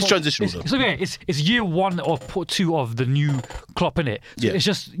it's transitional. It's year 1 or 2 of the new Klopp, innit? So it's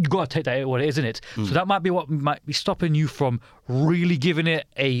just you got to take that what it is, isn't it? So that might be what might be stopping you from really giving it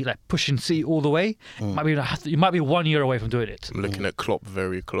a pushing City all the way. You might be 1 year away from doing it. I'm looking at Klopp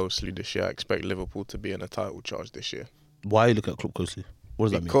very closely this year. I expect Liverpool to be in a title charge this year. Why are you looking at Klopp closely? What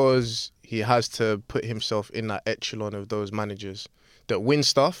does that mean? Because he has to put himself in that echelon of those managers that win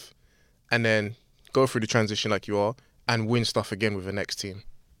stuff and then go through the transition like you are and win stuff again with the next team.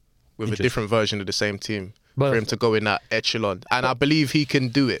 With a different version of the same team. For him to go in that echelon. And I believe he can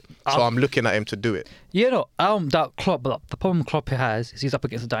do it. So I'm looking at him to do it. I don't doubt Klopp, but the problem Klopp has is he's up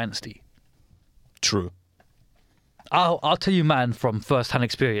against a dynasty. True. I'll tell you, man, from first-hand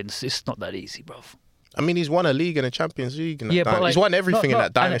experience, it's not that easy, bruv. I mean, he's won a league and a Champions League. He's won everything in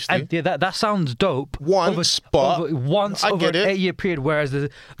that dynasty. That sounds dope. Once over an 8-year period, whereas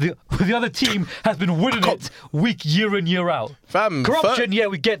the other team has been winning it year in, year out. Corruption,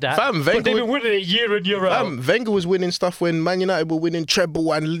 we get that. But they've been winning it year in, year out. Wenger was winning stuff when Man United were winning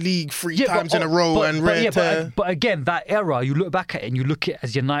treble and league 3 times in a row But again, that era, you look back at it and you look at it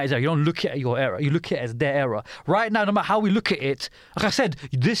as United's era. You don't look at it your era. You look at it as their era. Right now, no matter how we look at it, like I said,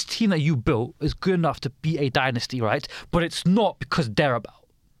 this team that you built is good enough to be a dynasty, right? But it's not because they're about.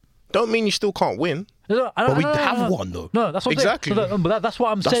 Don't mean you still can't win. But we have won, though. No, that's what exactly. I'm saying. But that's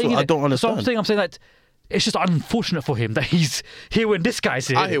what I'm saying. I don't understand. That's what I'm saying that it's just unfortunate for him that he's here when this guy's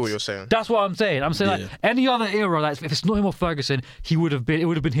here. I hear what you're saying. That's what I'm saying. I'm saying any other era, if it's not him or Ferguson, it would have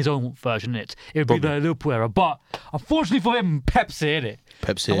been his own version, innit? It would be the Liverpool era. But unfortunately for him, Pep's here, innit?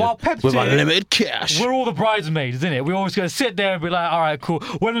 Pep's here. And while Pep's with here, unlimited cash. We're all the bridesmaids, isn't it? We're always going to sit there and be like, all right, cool.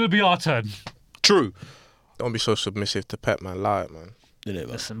 When will it be our turn? True. Don't be so submissive to Pep, man. Lie it, man.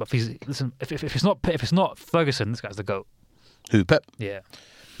 Listen, but if it's not Ferguson, this guy's the GOAT. Who, Pep? Yeah.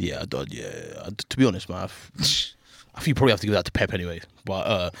 Yeah, to be honest, man, I think you probably have to give that to Pep anyway.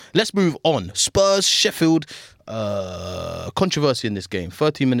 But let's move on. Spurs, Sheffield, controversy in this game.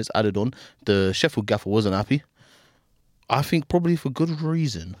 13 minutes added on. The Sheffield gaffer wasn't happy. I think probably for good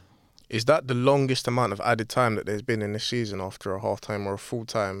reason. Is that the longest amount of added time that there's been in this season after a half-time or a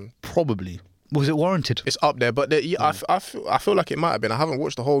full-time? Probably. Was it warranted? It's up there, but I feel like it might have been. I haven't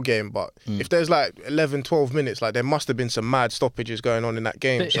watched the whole game, but if there's 11, 12 minutes, there must have been some mad stoppages going on in that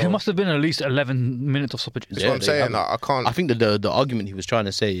game. There must have been at least 11 minutes of stoppages. That's what I'm saying. I can't. I think that the argument he was trying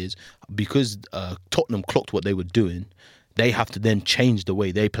to say is because Tottenham clocked what they were doing, they have to then change the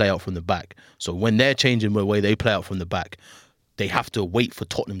way they play out from the back. So when they're changing the way they play out from the back, they have to wait for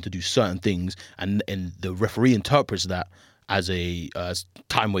Tottenham to do certain things, and the referee interprets that as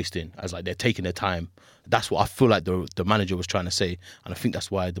time wasting, as they're taking their time. That's what I feel like the manager was trying to say, and I think that's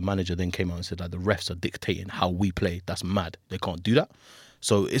why the manager then came out and said the refs are dictating how we play. That's mad. They can't do that.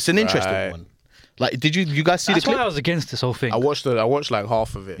 So it's an interesting one. Did you guys see the clip? That's why I was against this whole thing. I watched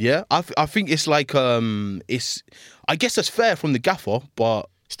half of it. Yeah, I think it's it's. I guess that's fair from the gaffer, but.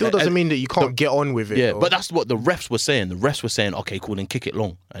 Still doesn't mean that you can't get on with it. Yeah, but that's what the refs were saying. The refs were saying, okay, cool, then kick it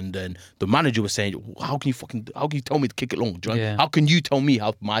long. And then the manager was saying, how can you tell me to kick it long? Do you know? How can you tell me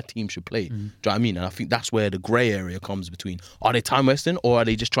how my team should play? Do you know what I mean? And I think that's where the grey area comes between, are they time wasting or are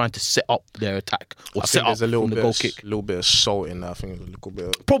they just trying to set up their attack or set up from the goal kick? A little bit of salt in that. I think there's a little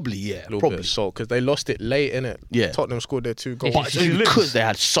bit of... Probably, yeah. A little bit of salt, because they lost it late, innit? Yeah. Tottenham scored their 2 goals. But it's because they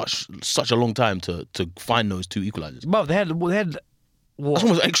had such a long time to find those 2 equalisers. But they had what? That's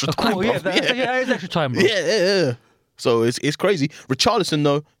almost extra time, bro. It's extra time, bro. Yeah. So it's crazy. Richarlison,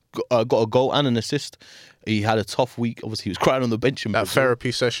 though, got a goal and an assist. He had a tough week. Obviously, he was crying on the bench. That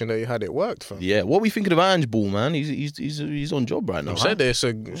therapy session that he had, it worked for him. Yeah. What are we thinking of Ange Ball, man? He's on job right now. Said it's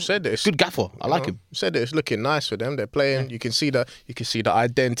good gaffer. I like him. Said that it's looking nice for them. They're playing. You can see the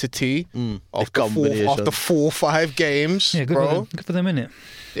identity after 4 or 5 games. Yeah, good for them, innit?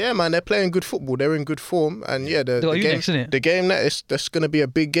 Yeah, man, they're playing good football. They're in good form, and the game that's going to be a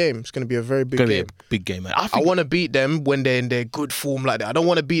big game. It's going to be a very big game. Big game, man. I want to beat them when they're in their good form like that. I don't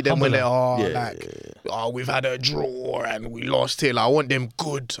want to beat them when they're we've had a draw and we lost here. I want them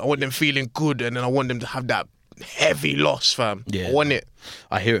good. I want them feeling good, and then I want them to have that heavy loss, fam. Yeah, I want it.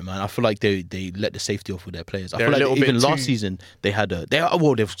 I hear it, man. I feel like they let the safety off with their players. I feel like even last season they've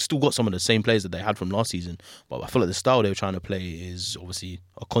still got some of the same players that they had from last season, but I feel like the style they were trying to play is obviously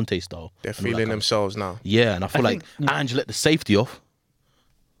a Conte style. They're feeling themselves now. Yeah, and I feel like Ange let the safety off.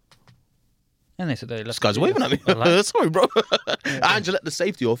 And they said, hey, This guy's waving at me. Sorry, bro. Angela let the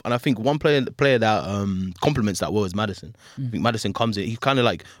safety off, and I think one player that complements that well is Madison. I think Madison comes in, he kind of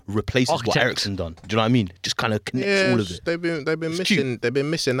like replaces what Ericsson done. Do you know what I mean? Just kind of connects all of it. They've been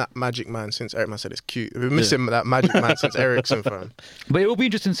missing that magic man since Ericsson said it's cute. They've been missing that magic man since Ericsson, fam. But it will be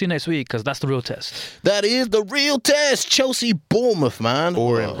interesting to see next week because that's the real test. That is the real test. Chelsea Bournemouth, man.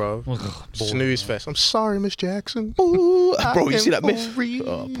 Boring, bro. Snooze fest. I'm sorry, Miss Jackson. Ooh, bro, you see that miss?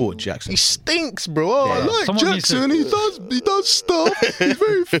 Poor Jackson. He stinks, bro. I like Someone Jackson. He does stuff. He's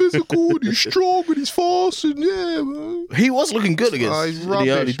very physical. And he's strong and he's fast. And yeah, man. He was looking good against He's the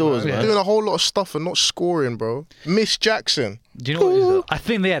early doors, man. man. Doing a whole lot of stuff and not scoring, bro. Miss Jackson. Do you know what it is, though? I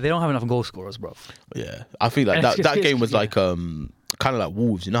think they don't have enough goal scorers, bro. Yeah, I think like that game was like kind of like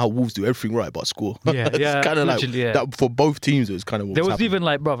Wolves. You know how Wolves do everything right but score. Yeah, it's kind of like that for both teams. It was kind of what there was happening. even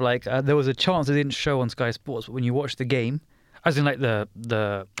like, bro, like there was a chance they didn't show on Sky Sports, but when you watch the game, as in like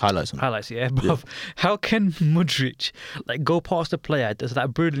the highlights, yeah, bro. How can Mudryk like go past a player, does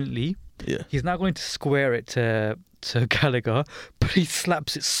that brilliantly? Yeah, he's now going to square it to Gallagher, but he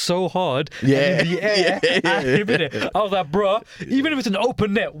slaps it so hard in the air. I was like, bro, even if it's an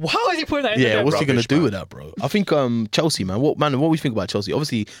open net, how is he putting that in the net? What's he going to do with that, bro? I think Chelsea, man. What do we think about Chelsea?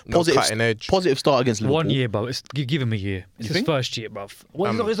 Obviously, positive start against Liverpool. 1 year, bro. Give him a year. It's his first year, bro.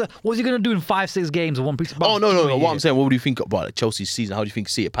 What's he going to do in 5-6 games or one piece? No. What I'm saying, what do you think about Chelsea's season? How do you think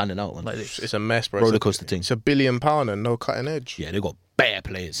see it panning out, man? Like it's a mess, bro. Roller coaster thing. It's £1 billion and no cutting edge. Yeah, they got bare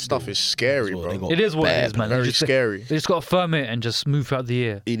players. Stuff is scary, bro. It is what it is, man. Very scary. They just got to firm it and just move throughout the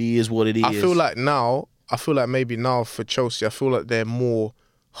year. It is what it is. I feel like maybe now for Chelsea, I feel like they're more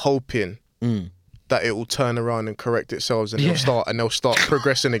hoping that it will turn around and correct itself and they'll start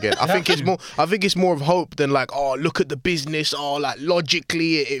progressing again. I think it's more of hope than like, oh, look at the business, like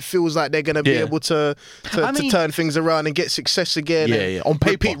logically it feels like they're gonna be able to turn things around and get success again. Yeah. On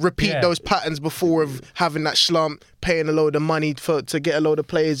paper. Repeat those patterns before of having that slump, paying a load of money to get a load of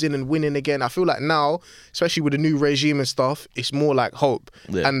players in and winning again. I feel like now, especially with the new regime and stuff, it's more like hope.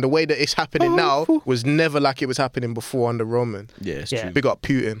 Yeah. And the way that it's happening now was never like it was happening before under Roman. Yeah, it's true. Big up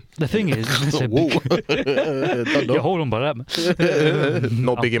Putin. The thing is, hold on by that, man.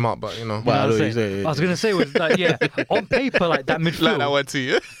 Not big him up, but you know. I was gonna say was like, on paper, like that midfield. Like that one to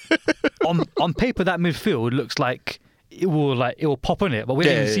you. on paper, that midfield looks like it will pop on it, but we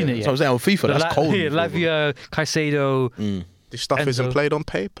haven't even seen it yet. So I'm saying on FIFA, that's cold. Lavia, Caicedo. This stuff isn't played on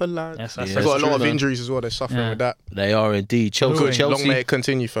paper, lad. Yes, they've got a lot of injuries as well. They're suffering with that. They are indeed. Chelsea. Long may it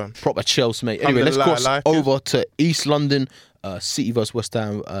continue, fam. Proper Chelsea, mate. Anyway, let's cross over to East London. City versus West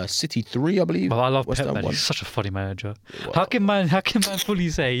Ham. City 3, I believe. Well, I love West Pep, Ham man. 1. He's such a funny manager. Wow. How can man fully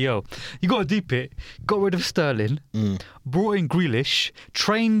say, yo, you got to deep it, got rid of Sterling, brought in Grealish,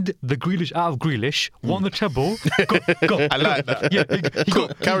 trained the Grealish out of Grealish, won the treble. I like that. Yeah,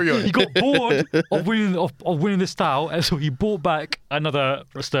 carry on. He got bored of winning the style, and so he bought back another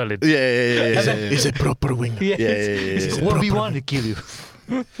Sterling. Yeah. He's a proper winger. Yeah. What we want to kill you.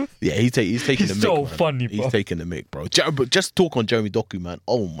 Yeah, he's taking the mick. He's so man. funny, bro. He's taking the mick, bro. But just talk on Jeremy Doku, man.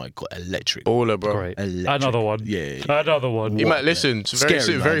 Oh my god, electric. Baller, bro. Great. Electric. Another one. Yeah. Another one. You might listen.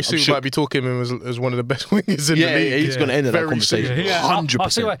 Very soon, we might be talking him as one of the best wingers in the league. Yeah, he's going to end that conversation. 100%. I'll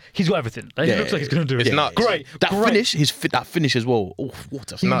say he's got everything. He looks like he's going to do it. It's nuts. Great. That finish as well. Oh,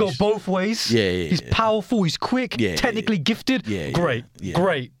 what a He can go both ways. Yeah. He's powerful. He's quick. Technically gifted. Great.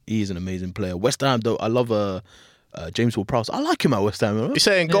 Great. He's an amazing player. West Ham, though, I love James Ward-Prowse. I like him at West Ham. You're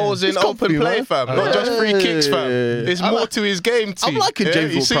saying goals in open play, fam, not just free kicks, fam. There's more to his game, too. I'm liking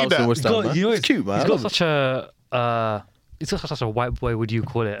James Ward-Prowse in West Ham, man. It's cute, man. He's got such a... It's such a white boy, would you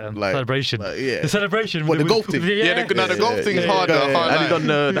call it? Celebration. The celebration. What, the golf thing? The golf thing is harder. And he done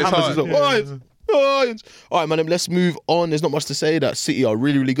the hammers as well. All right, man, let's move on. There's not much to say. That City are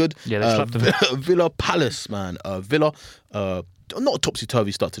really, really good. Yeah, they slapped them. Villa Palace, man. Villa, not a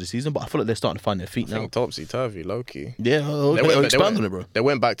topsy-turvy start to the season, but I feel like they're starting to find their feet now. Topsy-turvy, low-key. Yeah, expand on it, bro. They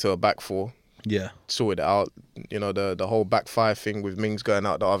went back to a back four. Yeah. Sorted it out. You know, the whole back five thing with Mings going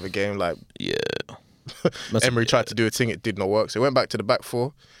out the other game, like... Yeah. Emery tried to do a thing, it did not work. So they went back to the back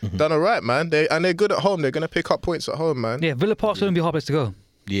four. Done all right, man. They're good at home. They're going to pick up points at home, man. Yeah, Villa Park's going to be a hard place to go.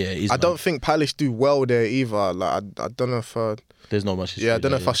 Yeah, I don't think Palace do well there either. Like I don't know if there's not much. I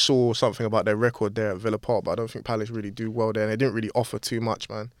don't know if I saw something about their record there at Villa Park, but I don't think Palace really do well there. And they didn't really offer too much,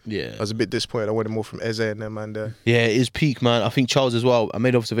 man. Yeah, I was a bit disappointed. I wanted more from Eze and them, man. There. Yeah, it is peak, man. I think Charles as well. I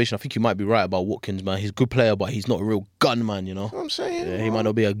made an observation. I think you might be right about Watkins, man. He's a good player, but he's not a real gun man. You know what I'm saying? Yeah, he might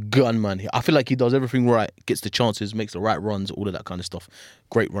not be a gun man. I feel like he does everything right, gets the chances, makes the right runs, all of that kind of stuff.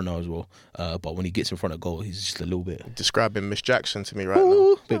 Great runner as well. But when he gets in front of goal, he's just a little bit describing Miss Jackson to me right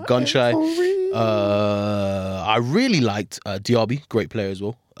now. Bit gun shy. I really liked Diaby, great player as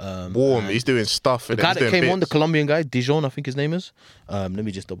well. Warm. He's doing stuff. The guy that came on, the Colombian guy, Dijon, I think his name is. Let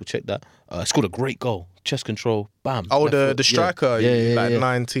me just double check that. Scored a great goal. Chest control, bam. Oh, the striker, yeah,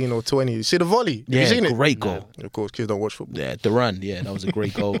 19 or 20. You see the volley? Have Yeah, you seen it? great goal. No. Of course, kids don't watch football. Yeah, Duran, that was a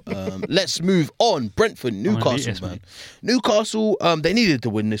great goal. Let's move on. Brentford, Newcastle, man. Newcastle, they needed to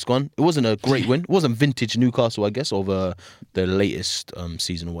win this one. It wasn't a great win. It wasn't vintage Newcastle, I guess, of the latest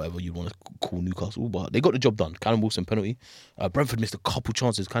season or whatever you want to call Newcastle, but they got the job done. Callum Wilson penalty. Brentford missed a couple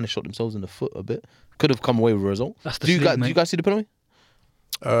chances, kind of shot themselves in the foot a bit. Could have come away with a result. Do you guys see the penalty?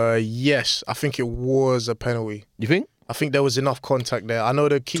 Yes, I think it was a penalty. You think? I think there was enough contact there. I know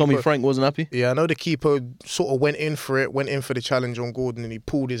the keeper. Tommy Frank wasn't happy? Yeah, I know the keeper sort of went in for the challenge on Gordon, and he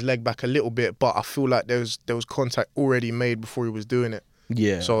pulled his leg back a little bit, but I feel like there was contact already made before he was doing it.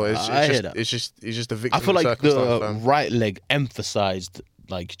 Yeah. So it's just a victim. I feel like the man. right leg emphasised,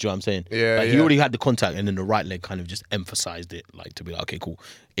 like, do you know what I'm saying? Yeah, He already had the contact, and then the right leg kind of just emphasised it, like, to be like, okay, cool.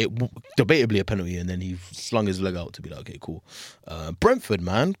 It debatably a penalty, and then he slung his leg out to be like, okay, cool. Brentford,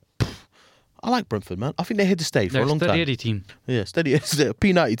 man. I like Brentford, man. I think they're here to stay for a long time. Steady Eddie team. Yeah, steady. It's a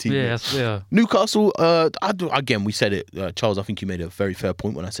P90 team. Yeah. Newcastle, again, we said it. Charles, I think you made a very fair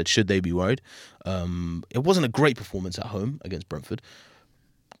point when I said, should they be worried? It wasn't a great performance at home against Brentford.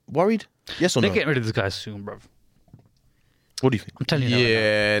 Worried? Yes or no? They're getting rid of this guy soon, bro. What do you think? I'm telling you.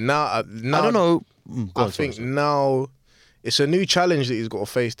 Yeah, now I don't know. I think now it's a new challenge that he's got to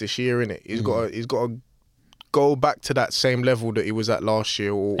face this year, innit? He's got to go back to that same level that he was at last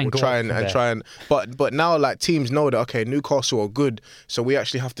year, or try and. But now, like, teams know that, okay, Newcastle are good, so we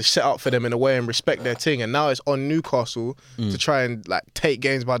actually have to set up for them in a way and respect their thing. And now it's on Newcastle to try and, like, take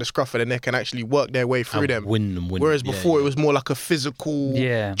games by the scruff of the neck and actually work their way through them. Win. Whereas before it was more like a physical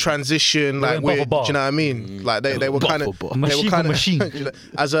transition, like, do you know what I mean? Like they were kind of machine.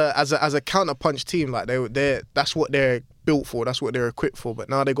 as a counter punch team, like they that's what they're built for, that's what they're equipped for. But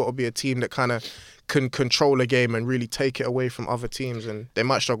now they got to be a team that kind of can control a game and really take it away from other teams, and they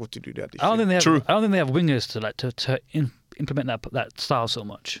might struggle to do that. I don't think they have wingers to implement that style so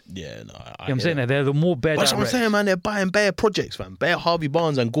much. Yeah, no. I'm saying that they're the more bare. That's what I'm saying, man. They're buying bare projects, man. Bare Harvey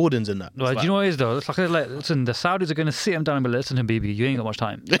Barnes and Gordons and that. Like, do you know what it is though? It's like, listen, the Saudis are going to sit him down and be like, listen, baby, you ain't got much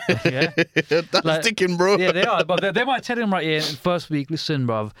time. Yeah, that's sticking, bro. Yeah, they are, but they might tell him right here in the first week, listen,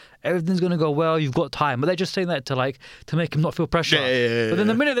 bruv, everything's going to go well. You've got time, but they're just saying that to make him not feel pressure. Yeah. But then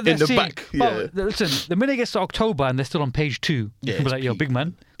the minute that they're seeing, back, listen, the minute it gets to October and they're still on page 2, you can be like, yo, big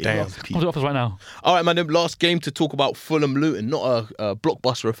man, damn, come to the office right now. All right, man. The last game to talk about Fulham Luton, not a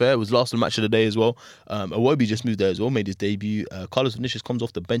blockbuster affair. It was last match of the day as well. Iwobi just moved there as well, made his debut. Carlos Vinicius comes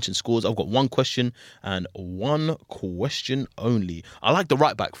off the bench and scores. I've got one question and one question only. I like the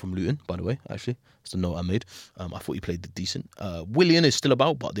right back from Luton, by the way, actually. That's the note I made. I thought he played decent. Willian is still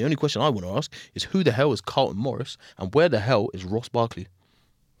about, but the only question I want to ask is who the hell is Carlton Morris and where the hell is Ross Barkley?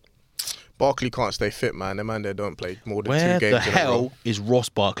 Barkley can't stay fit, man. The man there don't play more than 2 games. Where the hell is Ross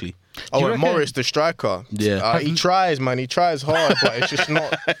Barkley? Oh, and Morris, the striker. Yeah. He tries, man. He tries hard, but it's just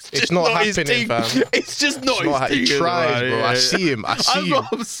not. It's not happening, fam. It's just not. He tries, bro. Yeah. I see him. I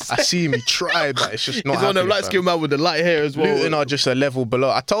see him. He tried, but it's just not. He's on a light skinned man with the light hair as well. Luton are just a level below.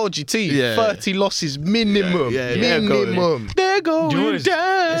 I told you, 30 losses minimum. Minimum. They're going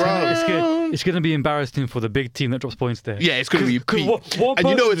down. It's going to be embarrassing for the big team that drops points there. Yeah, it's going to be Pete. And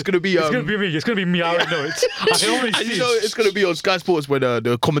you know it's going to be... it's going to be me. It's going to be me. I already know it. I can already see it. You know it's going to be on Sky Sports when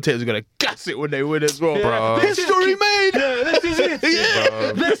the commentators are going to gas it when they win as well, bro. History made! Yeah, this is it.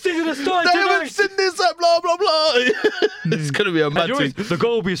 Yeah. This is the start They tonight. haven't seen this, blah, blah, blah. It's going to be a mad thing. The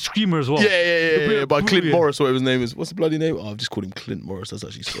goal will be a screamer as well. Yeah. By Clint Morris, whatever his name is. What's the bloody name? Oh, I've just called him Clint Morris. That's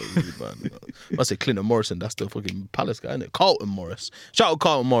actually so rude, man. I say Clinton Morrison. That's the fucking Palace guy, isn't it? Carlton Morris. Shout out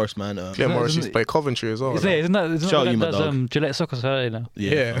Carlton Morris, man. Clint Morris used to play Coventry as well. Isn't that Shout out you, my that's dog. Gillette Soccer Saturday now?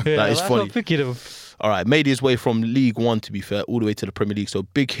 Yeah. That is funny. All right, made his way from League One, to be fair, all the way to the Premier League. So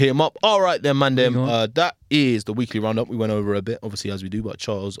big hit him up. All right then, man. That is the weekly roundup. We went over a bit, obviously, as we do. But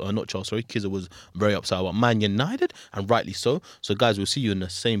Khiszer was very upset about Man United, and rightly so. So guys, we'll see you in the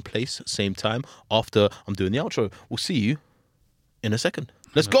same place, same time. After I'm doing the outro, we'll see you in a second.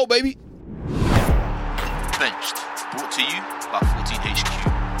 Let's go, baby. Benched. Brought to you by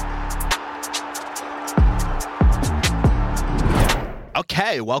 14HQ.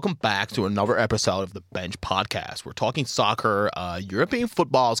 Okay, welcome back to another episode of the Bench Podcast. We're talking soccer. European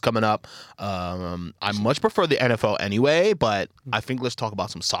football is coming up. I much prefer the NFL anyway, but I think let's talk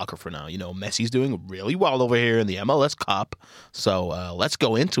about some soccer for now. You know, Messi's doing really well over here in the MLS Cup, so let's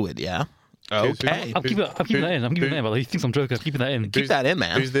go into it. Yeah. Okay. I'm keeping that in. He thinks I'm joking. I'm keeping that in. Keep that in,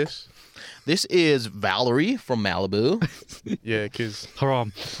 man. Who's this? This is Valerie from Malibu. Yeah, because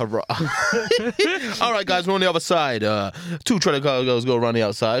Haram. Hurrah. All right, guys, we're on the other side. Two Trailer Car Girls go around the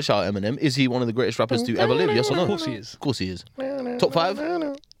outside. Shout out Eminem. Is he one of the greatest rappers to ever live? Yes or no? Of course he is. Of course he is. Top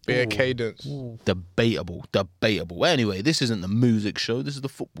 5? bare cadence. Debatable. Anyway, this isn't the music show. This is the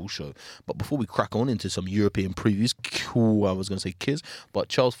football show. But before we crack on into some European previews, I was going to say Kiz, but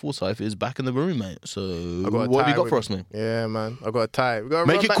Charles Forsyth is back in the room, mate. So what have you got for us, man? Yeah, man. I got a tie. We gotta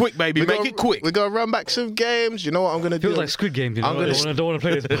Make run it back- quick, baby. we Make gotta- it quick. We're going to run back some games. You know what I'm going to do? Feels like Squid Game, you know. I'm I gonna- don't want to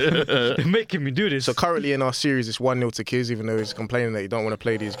play this. They're making me do this. So currently in our series, it's 1-0 to Kiz, even though he's complaining that he don't want to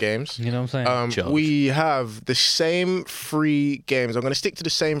play these games. You know what I'm saying? Charge. We have the same 3 games. I'm going to stick to the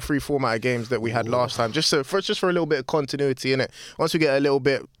same 3 format of games that we had last time, just for a little bit of continuity in it. Once we get a little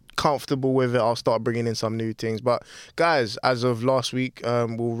bit comfortable with it, I'll start bringing in some new things. But guys, as of last week,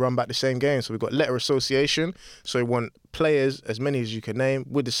 we'll run back the same game. So we've got letter association. So we want players, as many as you can name,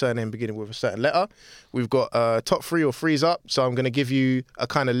 with the surname beginning with a certain letter. We've got top 3 or threes up. So I'm going to give you a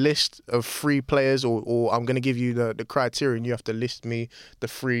kind of list of 3 players, or I'm going to give you the criteria, and you have to list me the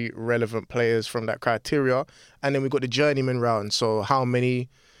 3 relevant players from that criteria. And then we've got the journeyman round. So how many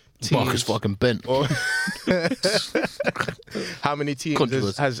teams... Marcus fucking bent. Or how many teams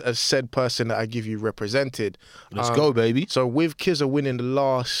Controversy. has said person that I give you represented? Let's go, baby. So with Khiszer winning the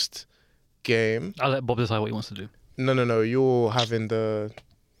last game, I'll let Bob decide what he wants to do. no, you're having the.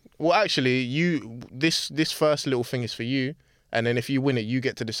 Well, actually, this first little thing is for you, and then if you win it, you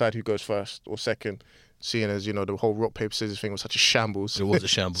get to decide who goes first or second. Seeing as the whole rock paper scissors thing was such a shambles. It was a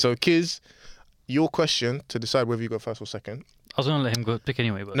shambles. So Kiz, your question to decide whether you go first or second. I was going to let him go pick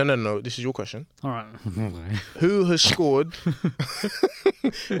anyway, but... No. This is your question. All right. Who has scored?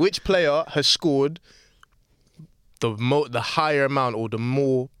 Which player has scored the higher amount or the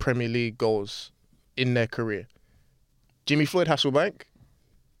more Premier League goals in their career? Jimmy Floyd Hasselbank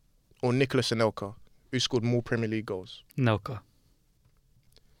or Nicolas Anelka, who scored more Premier League goals? Nelka.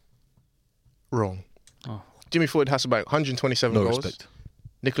 Wrong. Oh. Jimmy Floyd Hasselbank, 127 No goals. respect.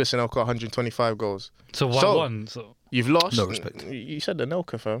 Nicolas Anelka, 125 goals. So 1-1. So You've lost. No respect. You said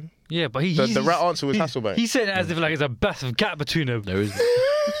Anelka, fam. yeah, but he... The right answer was Hasselbank. He said it as if like there's a massive gap between them. There is.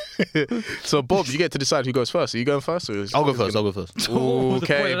 So, Bob, you get to decide who goes first. Are you going first? Or is I'll go Bob first. I'll go first. What's the point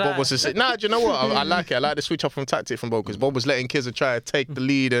Okay, of Bob that? wants to say. Nah, do you know what? I like it. I like the switch up from tactic from Bob because Bob was letting Khiszer try to take the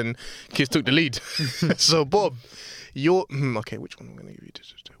lead and Kiz took the lead. So, Bob, okay, which one am I going to give you?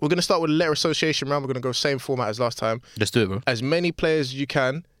 We're going to start with the letter association round. We're going to go same format as last time. Let's do it, bro. As many players as you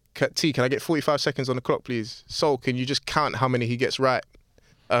can. T, can I get 45 seconds on the clock, please? Sol, can you just count how many he gets right?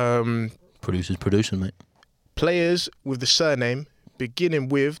 Producers producing, mate. Players with the surname beginning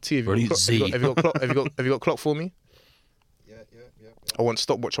with T. Have you got clock? Have you got clock? Have you got clock for me? Yeah. I want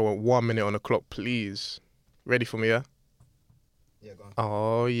stopwatch. I want 1 minute on the clock, please. Ready for me, yeah? Yeah, go on.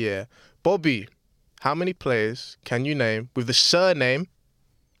 Oh, yeah. Bobby, how many players can you name with the surname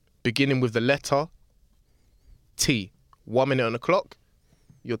beginning with the letter T? 1 minute on the clock.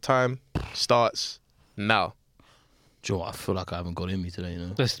 Your time starts now. Joe, I feel like I haven't got in me today,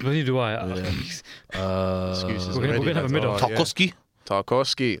 Neither do I. Excuses. We're already, gonna have a lads. middle. Oh, yeah. Tarkowski.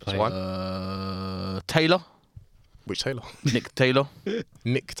 Tarkowski. That's one. Taylor. Which Taylor? Nick Taylor.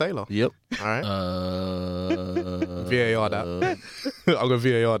 Nick Taylor. Yep. All right. VAR VAR that. I'm going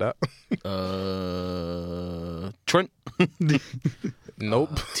to VAR that. Trent.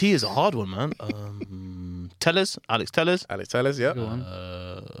 Nope. T is a hard one, man. Tellers. Alex Tellers. Alex Tellers, yeah. Go on.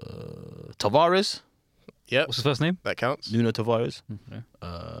 Tavares. Yep. What's his first name? That counts. Nuno Tavares. Okay.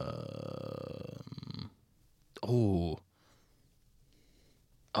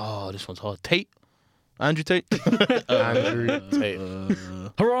 This one's hard. Tate. Andrew Tate. Andrew Tate.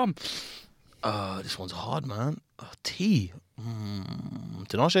 Haram. This one's hard, man. T.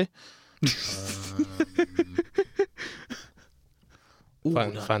 Tinashe.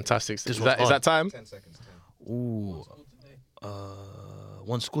 Fantastic. This Is one's that hard. time? 10 seconds. 10. Ooh.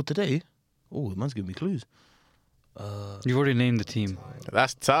 One scored today. Oh, the man's giving me clues. You've already named the team.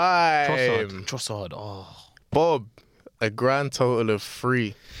 That's time. Trossard. Oh, Bob, a grand total of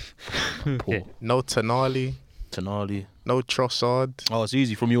 3. poor. Yeah. No Tonali, Tonali. no Trossard. Oh, it's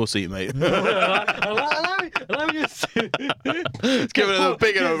easy from your seat, mate. Allow me to see. It's giving it a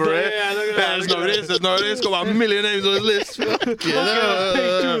big one over here. Yeah, look at that, There's look no at this, there's no this. Got about a million names on his list. page two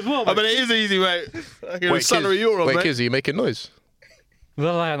as well, I mean, it is easy, mate. Salary Kiz, euro, wait, mate. Kiz, are you making noise?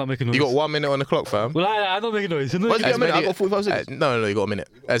 Well, I'm not making noise. You got 1 minute on the clock, fam. Well, I'm not making noise. Why did you get a minute? I got 45 seconds. No, you got a minute.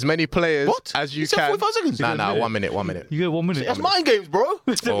 As many players What? as you You said can. 45 seconds? Nah, 1 minute, 1 minute. You get 1 minute. That's mind games, bro. Oh,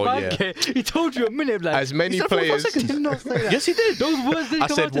 yeah. He told you a minute, like. As many He said 45 players. seconds. Did not say that. Yes, he did. Those words didn't I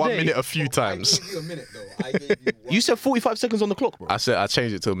come said out 1 today. minute a few I times. gave you a minute though. I gave you one. You said 45 seconds on the clock, bro. I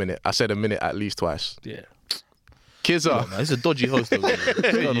changed it to a minute. I said a minute at least twice. Yeah. Khiszer. Man, this is a dodgy host. Though,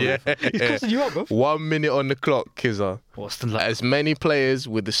 Yeah. He's cussing you out, bro. 1 minute on the clock, Khiszer. What's the like? As many players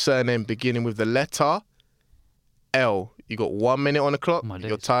with the surname beginning with the letter L. You got 1 minute on the clock. My days.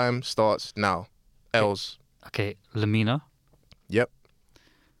 Your time starts now. L's. Okay, Lamina, Yep.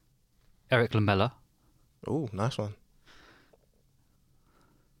 Eric Lamella, Oh, nice one.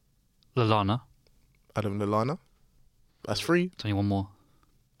 Lallana. Adam Lallana. That's free. There's only one more.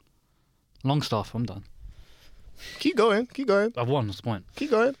 Longstaff, I'm done. Keep going. Keep going. I've won, that's the point. Keep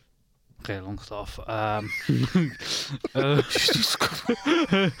going. Okay, Longstaff. I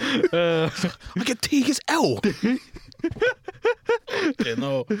can take his L. Okay,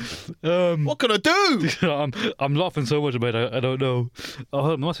 no. What can I do? I'm laughing so much about it, I don't know. Oh,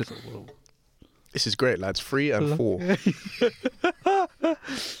 hold on, what's it? This is great, lads. 3 and 4. Play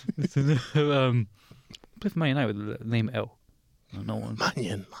for Man United with the name L. No one. Man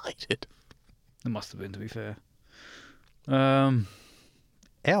United. It must have been, to be fair. L.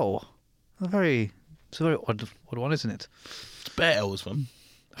 It's a very odd one, isn't it? It's bare L's, fam.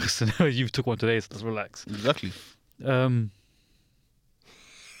 So now you've took one today, so let's relax. Exactly.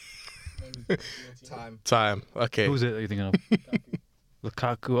 Time. Okay. Who's it that you're thinking of?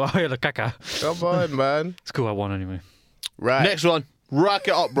 Lukaku. Oh yeah, Lukaku. Come on, man. It's cool, I won anyway. Right. Next one. Rack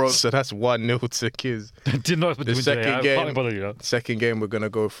it up, bro. So that's 1-0 to Kiz. Did not expect The to win today. second I game- can't bother you. Second game, we're going to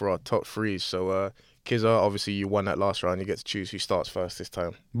go for our top 3. So, Kizza, obviously you won that last round. You get to choose who starts first this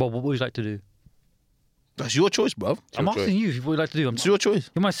time. But what would you like to do? That's your choice, bro. I'm your asking you what you'd like to do. It's your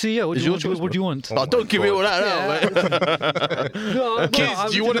choice. You're my CEO. What do It's you your want? choice, What do you want? Oh, don't give me all that now, man.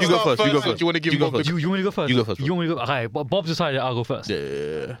 Kiz, do you want to You go start first, you go first? Or first. do you want to give You go Bob the first. You want me to go first? You go first, bro. You want me to go? Okay, Bob's decided. I'll go first.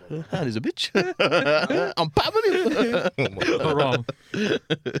 Yeah. That is a bitch. I'm papping Not wrong.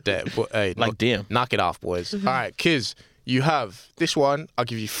 That, but, hey, Like, damn. knock it off, boys. All right, Kiz, you have this one. I'll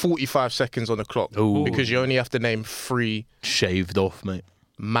give you 45 seconds on the clock Ooh. because you only have to name 3 Shaved off, mate.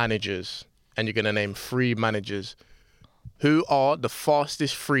 managers, and you're going to name 3 managers. Who are the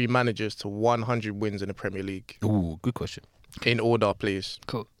fastest 3 managers to 100 wins in the Premier League? Ooh, good question. In order, please.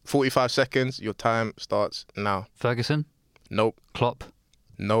 Cool. 45 seconds. Your time starts now. Ferguson, Nope. Klopp,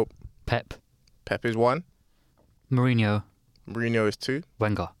 Nope. Pep, Pep is 1. Mourinho, Mourinho is 2.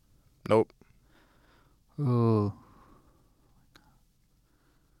 Wenger. Nope. Ooh.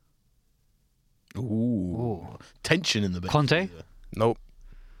 Ooh. Tension in the bench. Conte? Nope.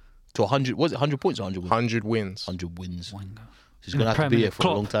 To 100, was it 100 points or 100 wins? 100 wins. 100 wins. Wenger. He's going to have to be here for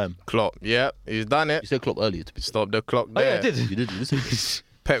Klopp. a long time. Klopp. Yeah, he's done You it. said Klopp earlier to be Stop the clock Oh yeah, there. I did. You did. Listen.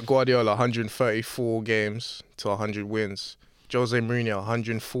 Pep Guardiola, 134 games to 100 wins. Jose Mourinho,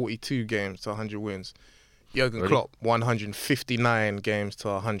 142 games to 100 wins. Jurgen Really? Klopp, 159 games to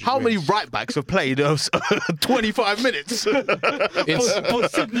 100 How many wins. right backs have played 25 minutes For Sydney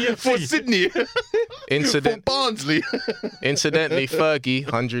FC. for Sydney? For Incident- Barnsley? Incidentally, Fergie,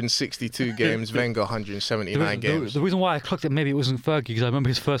 162 games. Wenger, 179 games. The reason why I clocked it, maybe it wasn't Fergie, because I remember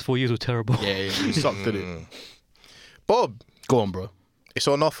his first 4 years were terrible. Yeah, he sucked at it. Bob, Go on, bro. it's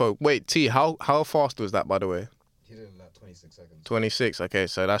on offer. Wait, T, how fast was that, by the way? He did it in like 26 seconds. 26. Okay,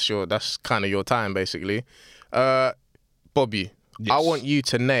 so that's kind of your time, basically. Bobby, Yes. I want you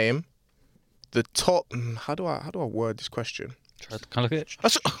to name the top. How do I word this question? Can I look at it?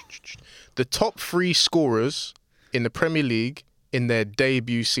 That's, The top 3 scorers in the Premier League in their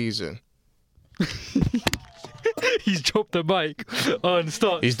debut season. He's dropped the mic. And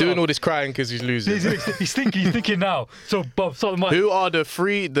start. He's doing all this crying because he's losing. He's thinking now. So Bob, start the mic. Who are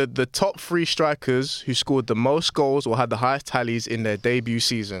the top 3 strikers who scored the most goals or had the highest tallies in their debut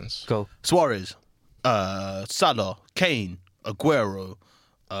seasons? Go. Suarez, Salah, Kane, Aguero,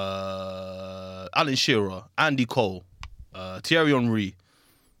 Alan Shearer, Andy Cole, Thierry Henry,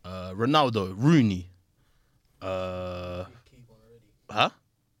 Ronaldo, Rooney. Huh?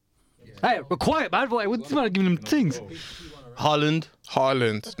 Hey, we're quiet, man. What's the matter giving him things? Haaland.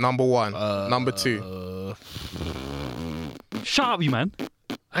 Haaland, number 1. Number 2. Shut up, you man.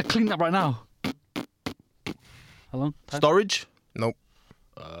 I cleaned that right now. How long? Time? Storage. Nope.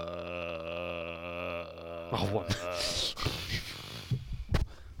 Oh, what?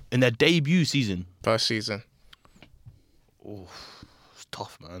 In their debut season. First season. It's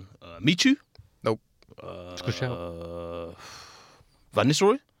tough, man. Michu. Nope. It's a good shout. Van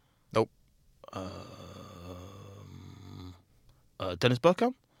Nistelrooy. Nope. Dennis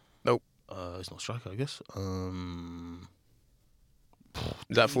Bergkamp? Nope. It's not striker, I guess.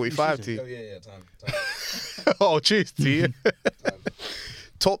 Is that 45 T? Oh, yeah, time. Oh, cheers T.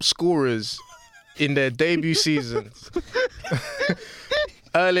 Top scorers in their debut seasons.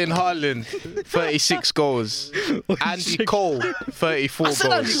 Erling Haaland, 36 goals. Andy Cole, 34 goals. I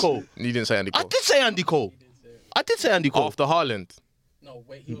said Andy Cole. You didn't say Andy I Cole. did say Andy Cole. After Haaland. No,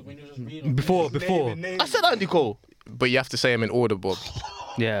 wait, when you were just reading. Before. I said Andy Cole. But you have to say him in order, Bob.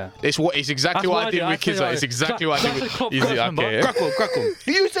 Yeah. It's exactly That's what what I I did did. with Khiszer. It's exactly what I did with... Klopp Is first, it? remember? Okay. Crack on.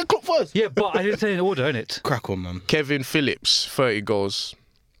 You said Klopp first. Yeah, but I didn't say in order, innit? Crack on, man. Kevin Phillips, 30 goals.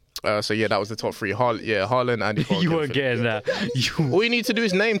 So yeah, that was the top three. Haaland, Andy Cole. You Kevin weren't Phillips. getting that. All you need to do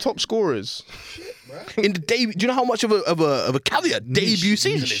is name top scorers. In the debut, do you know how much of a caveat debut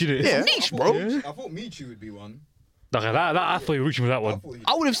season is? Niche, Yeah, niche, bro. I thought Michu would be one. Okay, that I thought you were reaching for that one.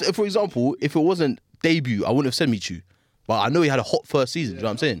 I would have said, for example, if it wasn't debut, I wouldn't have said Michu. But I know he had a hot first season, you know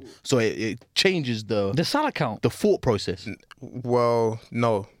what I'm saying? So it changes the Salah count. thought process. Well,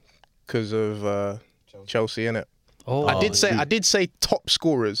 no, because of Chelsea, innit? Oh, I did say top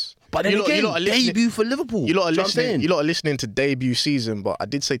scorers. But then You lot- again, you lot are listening- debut for Liverpool. You lot are Do you know what I'm listening. saying? You lot are listening to debut season, but I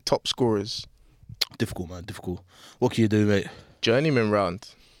did say top scorers. Difficult, man, difficult. What can you do, mate? Journeyman round.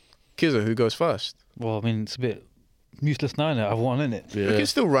 Khiszer, who goes first? Well, I mean, it's a bit useless now, innit? I've won, innit? We can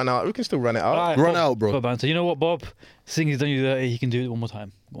still run out. We can still run it out. Alright, Run Bob, out, bro. Bob Banter. You know what, Bob? Seeing he's done you dirty, he can do it one more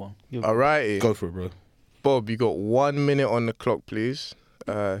time. Go on. Alrighty. Go for it, bro. Bob, you got 1 minute on the clock, please.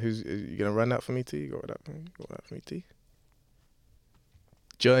 Who's you gonna run that for me, T? You got that for me? Got that for me, T?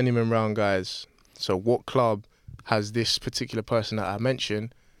 Journeyman round, guys. So, what club has this particular person that I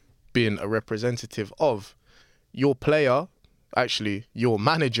mentioned been a representative of? Your player, actually, your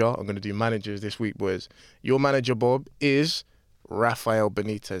manager. I'm gonna do managers this week, boys. Your manager, Bob, is Rafael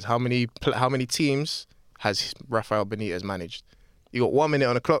Benitez. How many teams has Rafael Benitez managed? You got 1 minute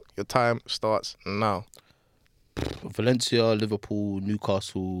on the clock. Your time starts now. Valencia, Liverpool,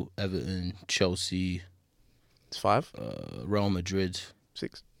 Newcastle, Everton, Chelsea, It's 5, Real Madrid.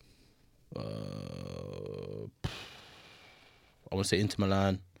 6. I want to say Inter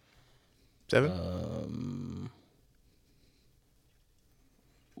Milan. 7.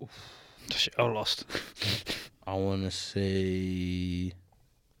 Shit, I lost. I want to say...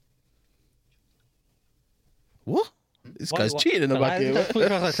 What? This guy's cheating in the back here.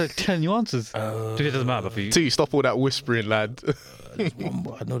 That's like 10 nuances. It doesn't matter for you. T, stop all that whispering, lad. There's one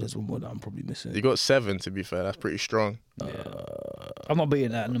more. I know there's one more that I'm probably missing. You got 7, to be fair. That's pretty strong. I'm not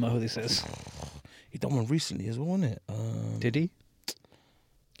beating that no matter who this is. He done one recently as well, wasn't it? Did he?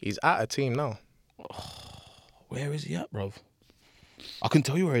 He's at a team now. Where is he at, bruv? I can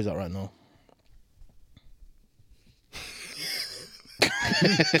tell you where he's at right now.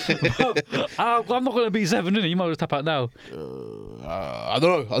 I'm not going to beat 7, innit? You might as well tap out now. I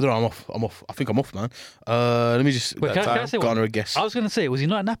don't know. I'm off. I think I'm off, man. Let me just Wait, can I say one? garner a guess. I was going to say, was he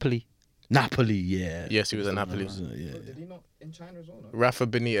not at Napoli? Napoli, yeah. Yes, he was at Napoli. Yeah. Did he not in China as well? No? Rafa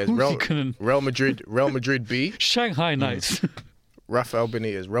Benitez. Who's he gonna- Real Madrid B. Shanghai Knights. Rafael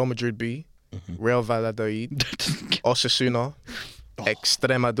Benitez. Real Madrid B. Real Valladolid. Osasuna.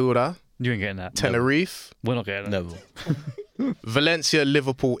 Extremadura. You ain't getting that. Tenerife. We're not getting that. Never. Valencia,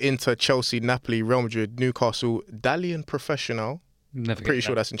 Liverpool, Inter, Chelsea, Napoli, Real Madrid, Newcastle, Dalian Professional. Never Pretty getting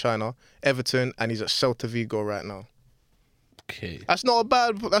sure that. that's in China. Everton, and he's at Celta Vigo right now. Okay. That's not a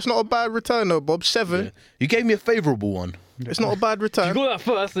bad return though, Bob. 7. Yeah. You gave me a favourable one. It's not a bad You return. got that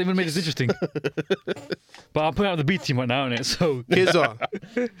first, it even made this interesting. But I'm putting out the B team right now, innit? So,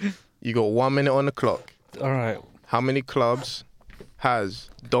 Khiszer, you got 1 minute on the clock. all right. How many clubs has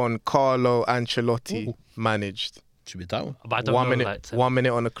Don Carlo Ancelotti managed? Should be that one. But I don't 1 know, minute. like, 1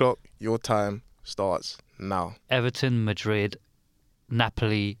 minute on the clock. Your time starts now. Everton, Madrid,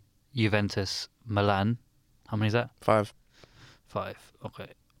 Napoli, Juventus, Milan. How many is that? 5. 5. Okay.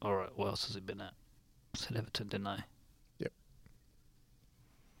 All right. What else has it been at? I said Everton, didn't I? Yep.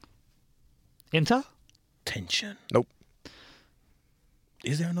 Inter? Tension. Nope.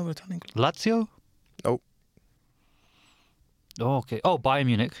 Is there another Italian club? Lazio? Nope. Oh, okay. Oh, Bayern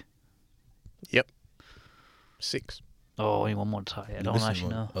Munich. Yep. 6. Oh, only one more tie. I don't Missing actually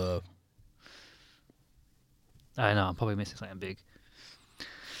know. one. I know. I'm probably missing something big.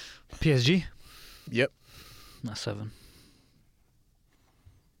 PSG? Yep. That's 7.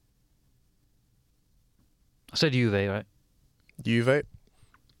 I said Juve, right? Juve.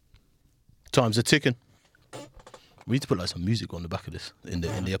 Times are ticking. We need to put like some music on the back of this in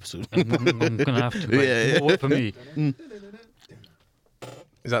the episode. I'm gonna have to. But Yeah, yeah. What worked for me?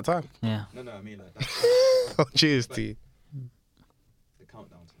 Is that time? Yeah. No, I mean like that's Oh, cheers, T. the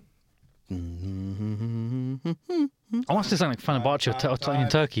countdown. I want to say something like Fenerbahce in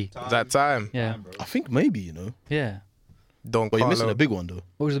Turkey. That time. Yeah. I think maybe, you know. Yeah. Don But you're missing Carlo, a big one, though.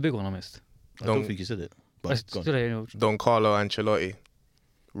 What was the big one I missed? I don't think you said it. But go on. Still, you know, Don Carlo Ancelotti.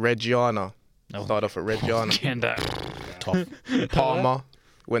 Reggiana. No. Started off at Reggiana. getting that. Tough. Parma.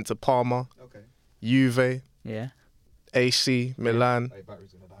 Went to Parma. Okay. Juve. Yeah. AC. Milan. Hey,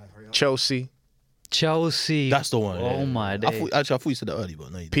 battery's gonna die. Hurry up. Chelsea. Chelsea. That's the one. Oh yeah. my days. I thought you said that early,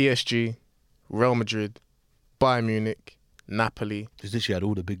 but no, you didn't. PSG. Real Madrid. Bayern Munich. Napoli. Because this year had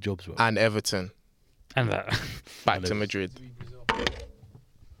all the big jobs, bro. And Everton. And that. Back to Madrid.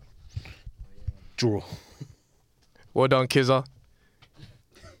 Draw. Well done, Khiszer.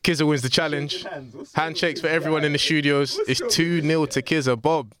 Khiszer wins the challenge. Handshakes for everyone in the studios. It's 2-0 to Khiszer.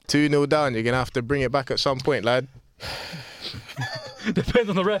 Bob, 2-0 down. You're going to have to bring it back at some point, lad. Depends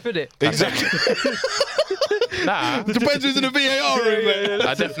on the ref, innit? Exactly. Nah. Depends who's in the VAR room, man.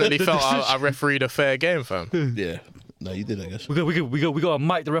 I definitely felt I refereed a fair game, fam. Yeah. No, you did, I guess. We got to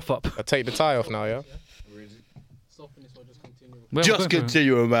mic the ref up. I take the tie off now, yeah? Stop this or just continue. Just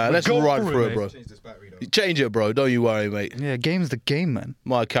continue, man. Let's Go run for through it, it, bro. Change this battery though. Change it, bro. Don't you worry, mate. Yeah, game's the game, man.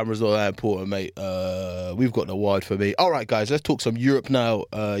 My camera's not that important, mate. We've got the wide for me. All right, guys, let's talk some Europe now.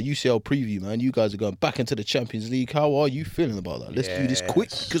 UCL preview, man. You guys are going back into the Champions League. How are you feeling about that? Let's do this quick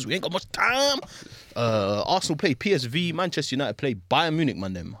because we ain't got much time. Arsenal play PSV. Manchester United play Bayern Munich,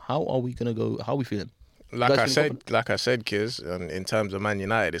 man. Them. How are we gonna go? How are we feeling? Like I guys said, Kiz, in terms of Man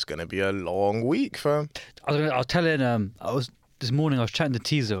United, it's going to be a long week, fam. I was telling this morning I was chatting to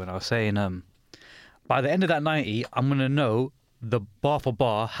Tizo and I was saying by the end of that 90 I'm gonna know the bar for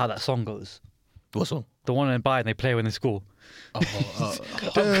bar how that song goes. What song? The one in Bayern they play when they score.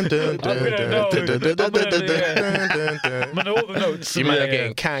 Dun, dun, dun, dun, gonna dun, know. dun, dun, dun, dun, dun, dun, I'm dun. gonna know all the notes. You might Yeah,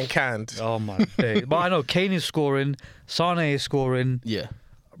 be getting canned. Oh my day. But I know Kane is scoring, Sane is scoring. Yeah.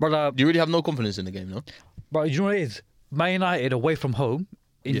 But Do you really have no confidence in the game, no? you know what it is? Man United away from home.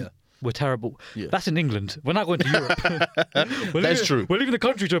 Yeah. We're terrible. Yeah. That's in England. We're not going to Europe. That's true. We're leaving the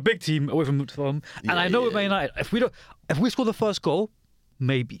country to a big team away from home. And I know with Man United, if we score the first goal,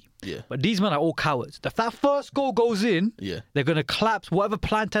 maybe. Yeah. But these men are all cowards. If that first goal goes in, Yeah. they're going to collapse. Whatever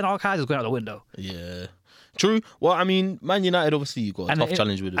plan Ten Hag has is going out the window. Yeah. True. Well, I mean, Man United, obviously, you've got a tough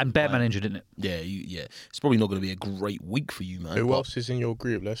challenge with it. And Bearman injured, didn't it? Yeah, yeah. It's probably not going to be a great week for you, man. Who but- else is in your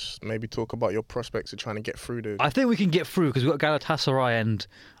group? Let's maybe talk about your prospects of trying to get through the... I think we can get through because we've got Galatasaray and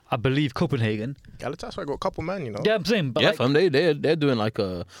I believe Copenhagen. Galatasaray got a couple man, you know. Yeah, I'm saying. But Yeah, like, fam, they're doing like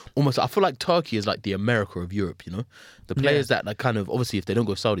a almost. I feel like Turkey is like the America of Europe. You know, the players that like kind of obviously if they don't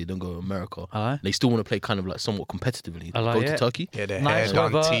go Saudi, don't go to America. Aye. They still want to play kind of like somewhat competitively. I like Go to it. Turkey. Yeah, their nice hair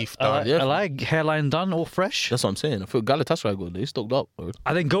done, weather, teeth I done. like, Yeah. I like hairline done, all fresh. That's what I'm saying. I feel Galatasaray good. They stocked up. Bro.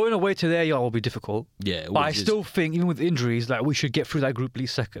 I think going away to there, will be difficult. Yeah, it But I always is. still think, even with injuries, like we should get through that group at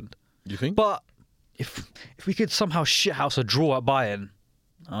least second. You think? But if we could somehow shithouse a draw at Bayern,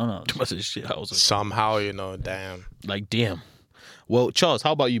 I don't know. That's a shit house. Somehow, you know, damn. Like damn. Well, Charles,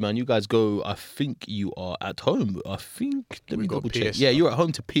 how about you, man? You guys go. I think you are at home. I think. Let me got double check. PS. Yeah, you're at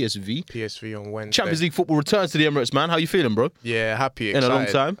home to PSV. PSV on Wednesday. Champions League football returns to the Emirates, man. How you feeling, bro? Yeah, happy, In a excited. long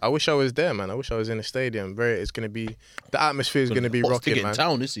time. I wish I was there, man. I wish I was in the stadium. It's going to be... The atmosphere is going to be Hottest rocking, ticket man. in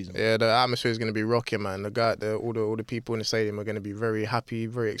town this season. Yeah, the atmosphere is going to be rocking, man. All the people in the stadium are going to be very happy,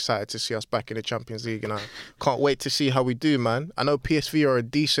 very excited to see us back in the Champions League, and I can't wait to see how we do, man. I know PSV are a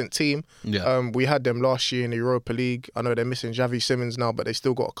decent team. Yeah. We had them last year in the Europa League. I know they're missing Xavi Simons now, but they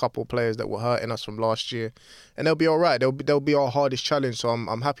still got a couple players that were hurting us from last year, and they'll be all right. They'll be our hardest challenge, so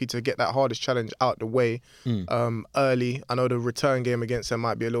I'm happy to get that hardest challenge out the way early. I know the return game against them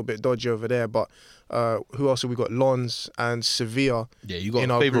might be a little bit dodgy over there, but who else have we got? Lens and Sevilla. Yeah, you got in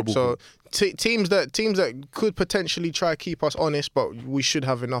a our group. favourable So group. teams that could potentially try to keep us honest, but we should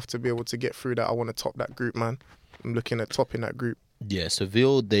have enough to be able to get through that. I want to top that group, man. I'm looking at topping that group. Yeah,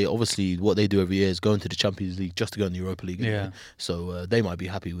 Seville, they obviously, what they do every year is go into the Champions League just to go in the Europa League. Yeah. So they might be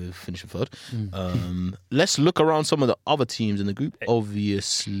happy with finishing third. Let's look around some of the other teams in the group.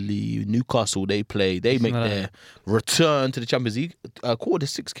 Obviously, Newcastle, they make their return to the Champions League.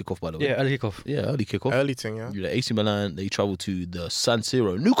 5:45 kickoff, by the way. Yeah, early kickoff. Yeah, early kickoff. Early thing, yeah. Yeah, AC Milan, they travel to the San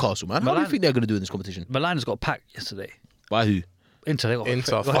Siro. Newcastle, man. How do you Milan- think they're going to do in this competition? Milan's got packed yesterday. By who? Inter, they got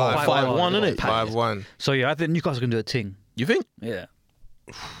Inter, they got 5-1, they got innit? packed. 5-1. So yeah, I think Newcastle can do a thing. You think? Yeah.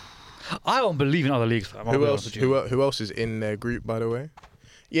 I don't believe in other leagues. Fam. I'll Who be else? honest with you. Who else is in their group, by the way?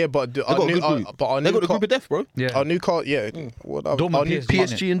 Yeah, but They got a good group. but our They got a group of death, bro. Yeah. Our Newcastle, yeah. What Dortmund, our PSG.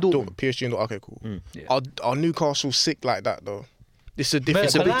 PSG and Dortmund. PSG and Dortmund. Okay, cool. Yeah. Our Newcastle sick like that though. It's a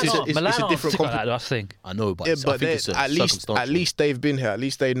different. Milan It's a different. like that, competition. that's the thing. I know, but Yeah, I but think it's at least they've been here. At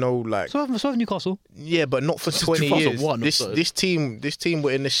least they know, like, So have Newcastle. yeah, but not for Since 20 years. 2001, This team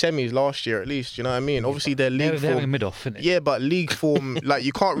were in the semis last year at least. You know what I mean? Obviously, their league They're having a form. mid-off, innit? Yeah, but league form, like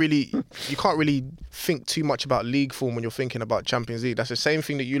you can't really think too much about league form when you're thinking about Champions League. That's the same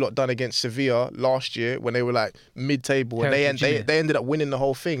thing that you lot done against Sevilla last year when they were like mid-table and Heritage, they ended up winning the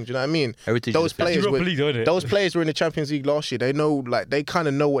whole thing. Do you know what I mean? Heritage Those is the best. players Europa were League, don't it? those players were in the Champions League last year. They know, like, they kind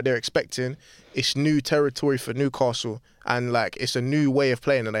of know what they're expecting. It's new territory for Newcastle, and like it's a new way of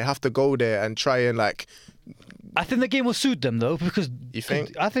playing, and they have to go there and try and like. I think the game will suit them though, because You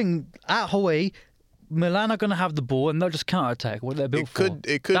think? I think at away, Milan are going to have the ball and they'll just counter attack what they're built for.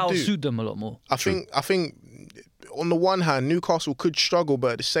 It could That'll do. suit them a lot more. I think on the one hand, Newcastle could struggle,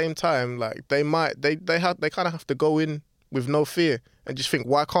 but at the same time, like they kind of have to go in with no fear and just think,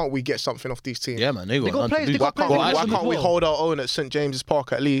 why can't we get something off these teams? Yeah, man, they got got nothing to players- do. they got Why players can't, in why the can't we ball. hold our own at St James's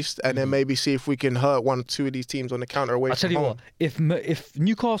Park at least, and then maybe see if we can hurt 1 or 2 of these teams on the counter away I from tell you home? what, if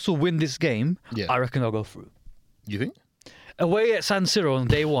Newcastle win this game, Yeah. I reckon they'll go through. You think? Away at San Siro on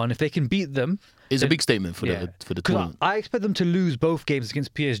day one, if they can beat them, It's a then- big statement for yeah. the 'Cause tournament. I expect them to lose both games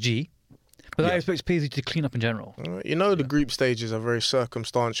against PSG, but I Yeah. expect PSG to clean up in general. You know, the group stages are very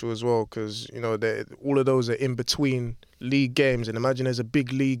circumstantial as well, because you know all of those are in between league games. And imagine there's a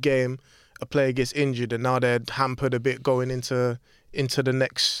big league game, a player gets injured, and now they're hampered a bit going into the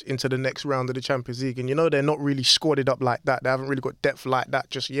next round of the Champions League. And you know they're not really squadded up like that. They haven't really got depth like that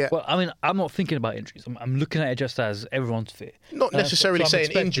just yet. Well, I mean, I'm not thinking about injuries. I'm looking at it just as everyone's fit. Not necessarily so I'm saying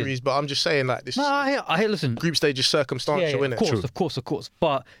expecting- injuries, but I'm just saying like this No, I hear. Listen, group stage is circumstantial, yeah, innit? of course.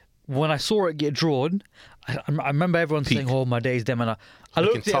 But when I saw it get drawn, I remember everyone saying, "Oh, my days, them," and I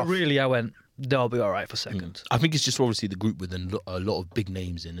Looking looked at tough. it really. I went, "They'll be all right for second." I think it's just obviously the group with a lot of big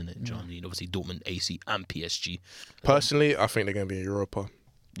names in it. Do you know what I mean? Obviously Dortmund, AC, and PSG. Personally, I think they're going to be in Europa.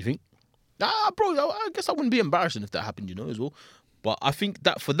 You think? Bro, I guess I wouldn't be embarrassing if that happened, you know, as well. But I think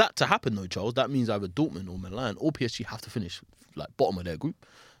that for that to happen, though, Charles, that means either Dortmund or Milan or PSG have to finish like bottom of their group.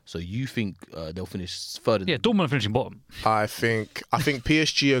 So you think they'll finish further? Yeah, Dortmund are finishing bottom. I think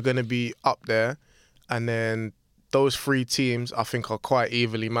PSG are going to be up there, and then those 3 teams I think are quite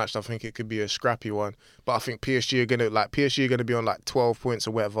evenly matched. I think it could be a scrappy one, but I think PSG are going to be on like 12 points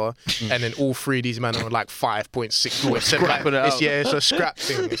or whatever, and then all 3 of these men are on like 5.6 points. Scrapping it out. It's a scrap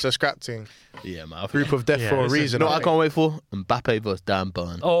thing. It's a scrap thing. Yeah, man. I think, Group of death Yeah, for a listen, reason. you know I what I think. can't wait for? Mbappe versus Dan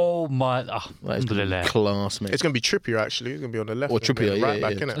Burn. Oh my! That is Alhamdulillah. class, mate. It's going to be Trippier actually. He's going to be on the left. Or He's gonna be Trippier, right yeah,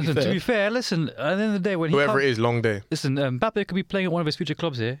 back, yeah. innit? Listen, to be fair, listen. At the end of the day, when Whoever it is, long day. listen, Mbappe could be playing at one of his future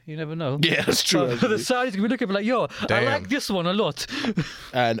clubs here. You never know. Yeah, that's true. So the actually. Saudis could be looking like, yo, I Damn. like this one a lot.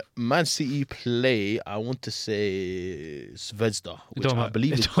 And Man City play, I want to say Zvezda, which don't I matter.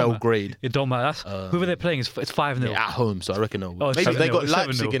 believe It is don't matter. Belgrade. It don't matter. Whoever they're playing, it's 5-0. Yeah, at home, so I reckon they'll. Oh, it's maybe Have they 7-0, got it's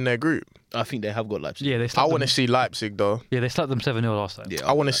Leipzig 7-0. in their group? I think they have got Leipzig. Yeah, they I slapped want to them. see Leipzig though. Yeah, they slapped them 7-0 last time. Yeah,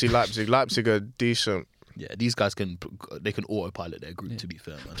 I want to see Leipzig. Leipzig are decent. Yeah, these guys can autopilot their group. To be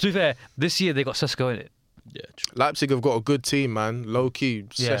fair, man. To be fair, this year they got Sesko in it. Yeah, true. Leipzig have got a good team, man. Low key,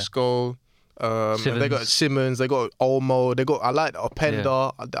 Yeah. Sesko. They got Simmons. Simmons. They got Olmo. I like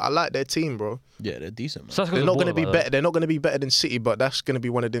Openda. I like their team, bro. Yeah, they're decent, man. Sesko's They're a not going to baller, be though. better. They're not going to be better than City, but that's going to be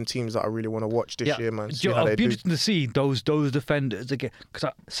one of them teams that I really want to watch this year, man. See how It'll they be do. interesting to see those defenders again, because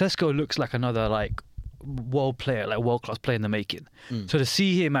Sesko looks like another world player, like world class player in the making. So to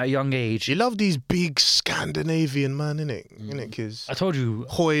see him at a young age, You love these big Scandinavian man, innit? Innit, kids? I told you,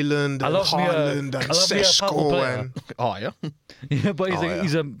 Hoyland I and love me a- Haaland and I love me a powerful Sesko player. and Oh yeah. yeah, but Oh, yeah.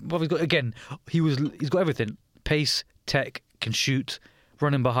 he's got again. He's got everything: pace, tech, can shoot,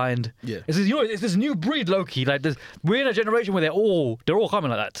 running behind. Yeah. It's this new breed, Loki. Like we're in a generation where they're all coming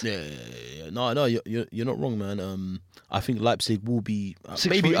like that. Yeah. No, you're not wrong, man. I think Leipzig will be Six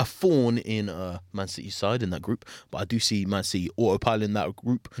maybe week. a thorn in Man City's side in that group, but I do see Man City autopiloting that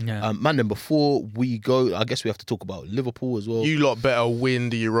group. Yeah. Man, then before we go, I guess we have to talk about Liverpool as well. you lot better win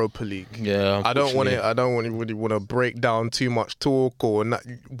the Europa League. Yeah, I don't want unfortunately. to. I don't really want to break down too much talk or not,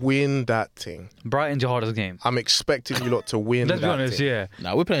 win that thing. Brighton's your hardest game. I'm expecting you lot to win. Let's be that honest, thing. yeah.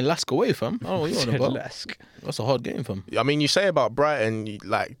 Nah, we're playing Lask away, fam. I don't know what you're on about. Lesk. That's a hard game, fam. I mean, you say about Brighton,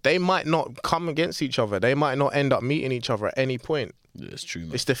 like they might not come against each other. They might not end up meeting each other at any point. Yeah, it's true,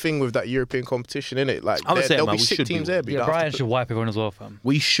 man. It's the thing with that European competition, innit? Like I would say, there'll man, be we 6 should be teams there. but you Yeah, don't have to Brighton put- should wipe everyone as well, fam.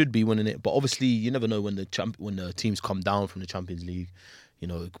 We should be winning it, but obviously you never know when the teams come down from the Champions League. You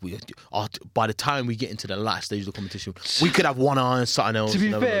know, by the time we get into the last stage of the competition, we could have one eye on something else. To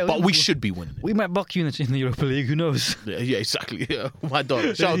be fair, but we should be winning it. We might buck you in the Europa League. Who knows? Yeah, exactly. Yeah. My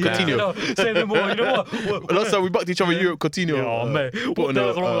dog. Shout out Yeah, Coutinho. you know, say no more. You know what? Last time we bucked each other in Europe, Coutinho. Oh, mate. put What on the a,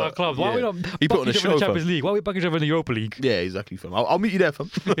 hell's wrong with our clubs? Why are we yeah. not He put on bucking a each other in show, the Champions fam. League? Why are we bucking each other in the Europa League? Yeah, exactly, fam. I'll meet you there, fam.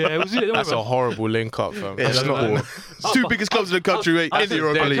 Yeah, we'll see. That's a horrible link up, fam. Yeah, That's that's not. It's two biggest clubs in the country, mate. In the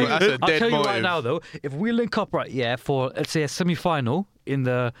Europa League. That's a I'll dead tell you right motive. now, though, if we link up right, for let's say a semi-final in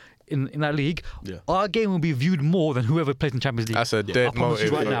that league, Yeah. our game will be viewed more than whoever plays in Champions League. That's a I dead promise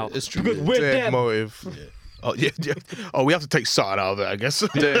you motive. right bro. now. It's true, Because yeah. we're Dead them. motive. Oh, yeah. Oh, we have to take something out of it, I guess.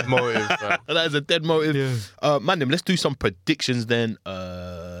 Dead motive, fam. That is a dead motive. Yeah. Man, let's do some predictions then.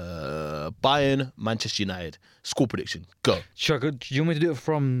 Bayern, Manchester United. Score prediction. Go. Sure, do you want me to do it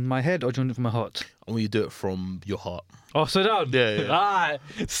from my head or do you want to do it from my heart? I want you to do it from your heart. Oh, sit down. Yeah. Ah,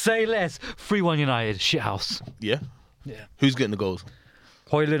 say less. 3-1 United. Shithouse. Yeah? Yeah. Who's getting the goals?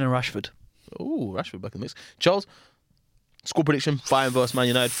 Højlund and Rashford. Oh, Rashford back in the mix. Charles, score prediction. Bayern versus Man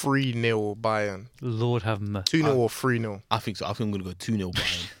United. 3-0 Bayern. Lord have mercy. 2-0 or 3-0. I think so. I think I'm going to go 2-0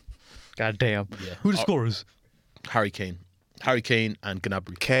 Bayern. God damn. Yeah. Who the scorers? Harry Kane and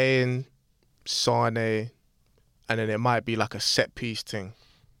Gnabry. Kane, Sane, and then it might be like a set piece thing.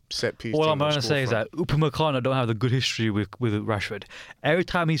 All I'm going to say is that Upamecano don't have the good history with Rashford. Every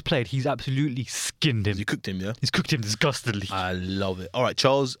time he's played, he's absolutely skinned him. You cooked him, yeah? He's cooked him disgustingly. I love it. All right,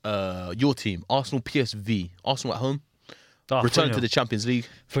 Charles, your team. Arsenal PSV. Arsenal at home. Return to the Champions League.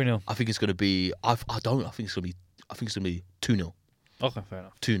 3-0. I think it's going to be. I think it's going to be 2-0. Okay, fair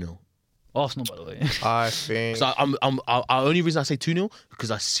enough. 2-0. Arsenal, by the way. I think. So only reason I say 2-0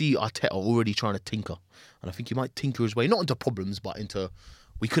 because I see Arteta already trying to tinker, and I think he might tinker his way not into problems but into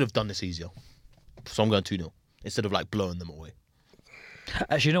we could have done this easier. So I'm going 2-0 instead of like blowing them away.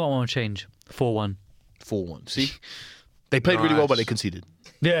 Actually, you know what I want to change? 4-1. 4-1. See, they played really well, but they Nice. conceded.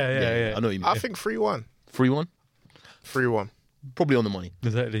 Yeah. I know what you mean. I think 3-1. 3-1, 3-1. probably on the money.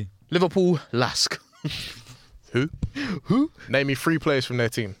 Exactly. Liverpool, Lask. Who? Name me 3 players from their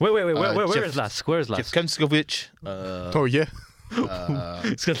team. Wait. Where Jeff- is Lask? Where is Lask? Kemskovic, Oh, yeah.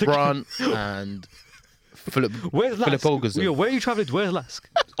 Brandt, and Philip. Where's Lask? Philip Olgerson. Yo, where are you travelling to? Where's Lask?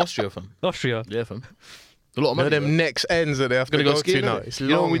 Austria, fam. Austria. Yeah, fam. A lot of One money. of them next ends that they have to Gonna go go skiing to now. innit? It's You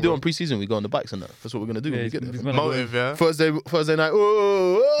know what long, we do bro. on pre-season? We go on the bikes and that. That's what we're gonna do when we get there. he's fam. gonna go- Motive, yeah. Thursday night.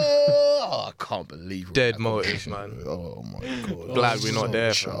 Oh, I can't believe it. Dead motive, man. Oh my god. Glad we're not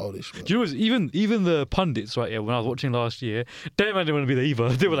there, fam. Childish, man. Do you know what, even the pundits right here when I was watching last year, they didn't want to be there either.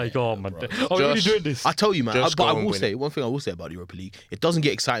 They were like, "Oh man, are we really Just- doing this?" I tell you, man. Just But go I and will win say it. one thing. I will say about the Europa League, it doesn't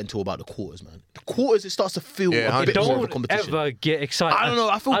get exciting until about the quarters, man. The quarters, it starts to feel Yeah, a bit more of a Don't competition. ever get excited. I don't know,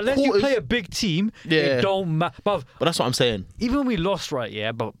 I feel unless you quarters- play a big team. Yeah. It don't matter. But But that's what I'm saying. even when we lost, right?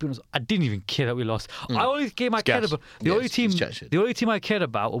 Yeah, but to be honest, I didn't even care that we lost. I only game I cared gas. about Yeah, it's chat shit. the only team I cared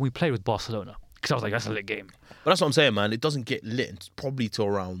about when we played was Barcelona because I was like, that's a lit game. But that's what I'm saying, man. It doesn't get lit probably till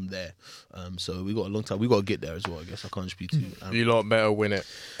around there. So we got a long time. We got to get there as well. I guess I can't just be too. You lot better win it.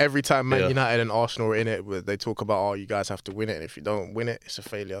 Every time Man Yeah. United and Arsenal are in it, they talk about, oh, you guys have to win it. And if you don't win it, it's a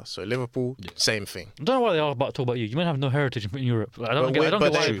failure. So Liverpool, same thing. I don't know why they are about to talk about you. You might have no heritage in Europe. Like, I don't get. I don't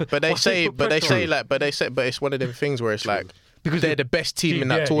get why. But it's one of them things where it's like Because they're the best team in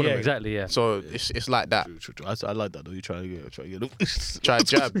that yeah, tournament. Yeah, exactly. Yeah. So it's like that. True. I like that though. You try to get Try to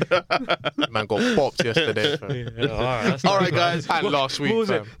jab. Man got popped yesterday. Fam. All right, guys. And last week, What was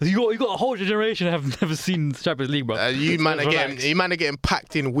it? fam. You got a whole generation that have never seen the Champions League, bro. You man are getting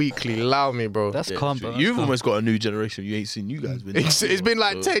packed in weekly. Allow me, bro. That's calm, bro. You've almost got a new generation. You ain't seen you guys. It's been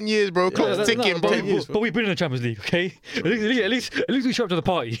like 10 years, bro. Clock's ticking, bro. But we've been in the Champions League, okay? At least we showed up to the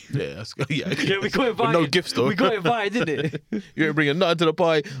party. Yeah, yeah. Yeah, we got invited. With no gifts though. We got invited, didn't it? You ain't bringing nothing to the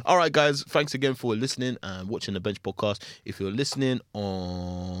party. All right, guys. Thanks again for listening and watching the Bench Podcast. If you're listening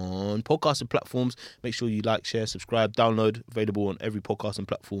on podcasting platforms, make sure you like, share, subscribe, download. Available on every podcasting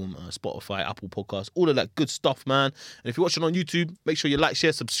platform, Spotify, Apple Podcasts, all of that good stuff, man. And if you're watching on YouTube, make sure you like,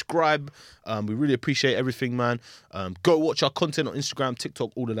 share, subscribe. We really appreciate everything, man. Go watch our content on Instagram,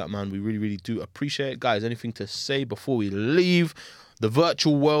 TikTok, all of that, man. We really, really do appreciate it. Guys, anything to say before we leave the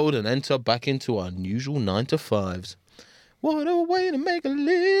virtual world and enter back into our usual 9-to-5s? What a way to make a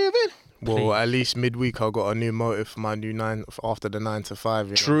living. Well, at least midweek I got a new motive for my new 9 after the 9 to 5.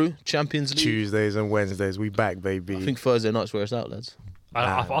 You know? True. Champions League. Tuesdays and Wednesdays, we back, baby. I think Thursday night's where it's out, lads.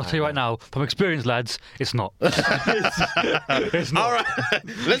 I'll tell you right now, from experience, lads, it's not. It's not. All right.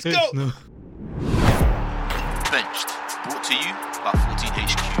 Let's go. Benched. Brought to you by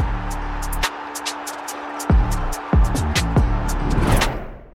 14HQ.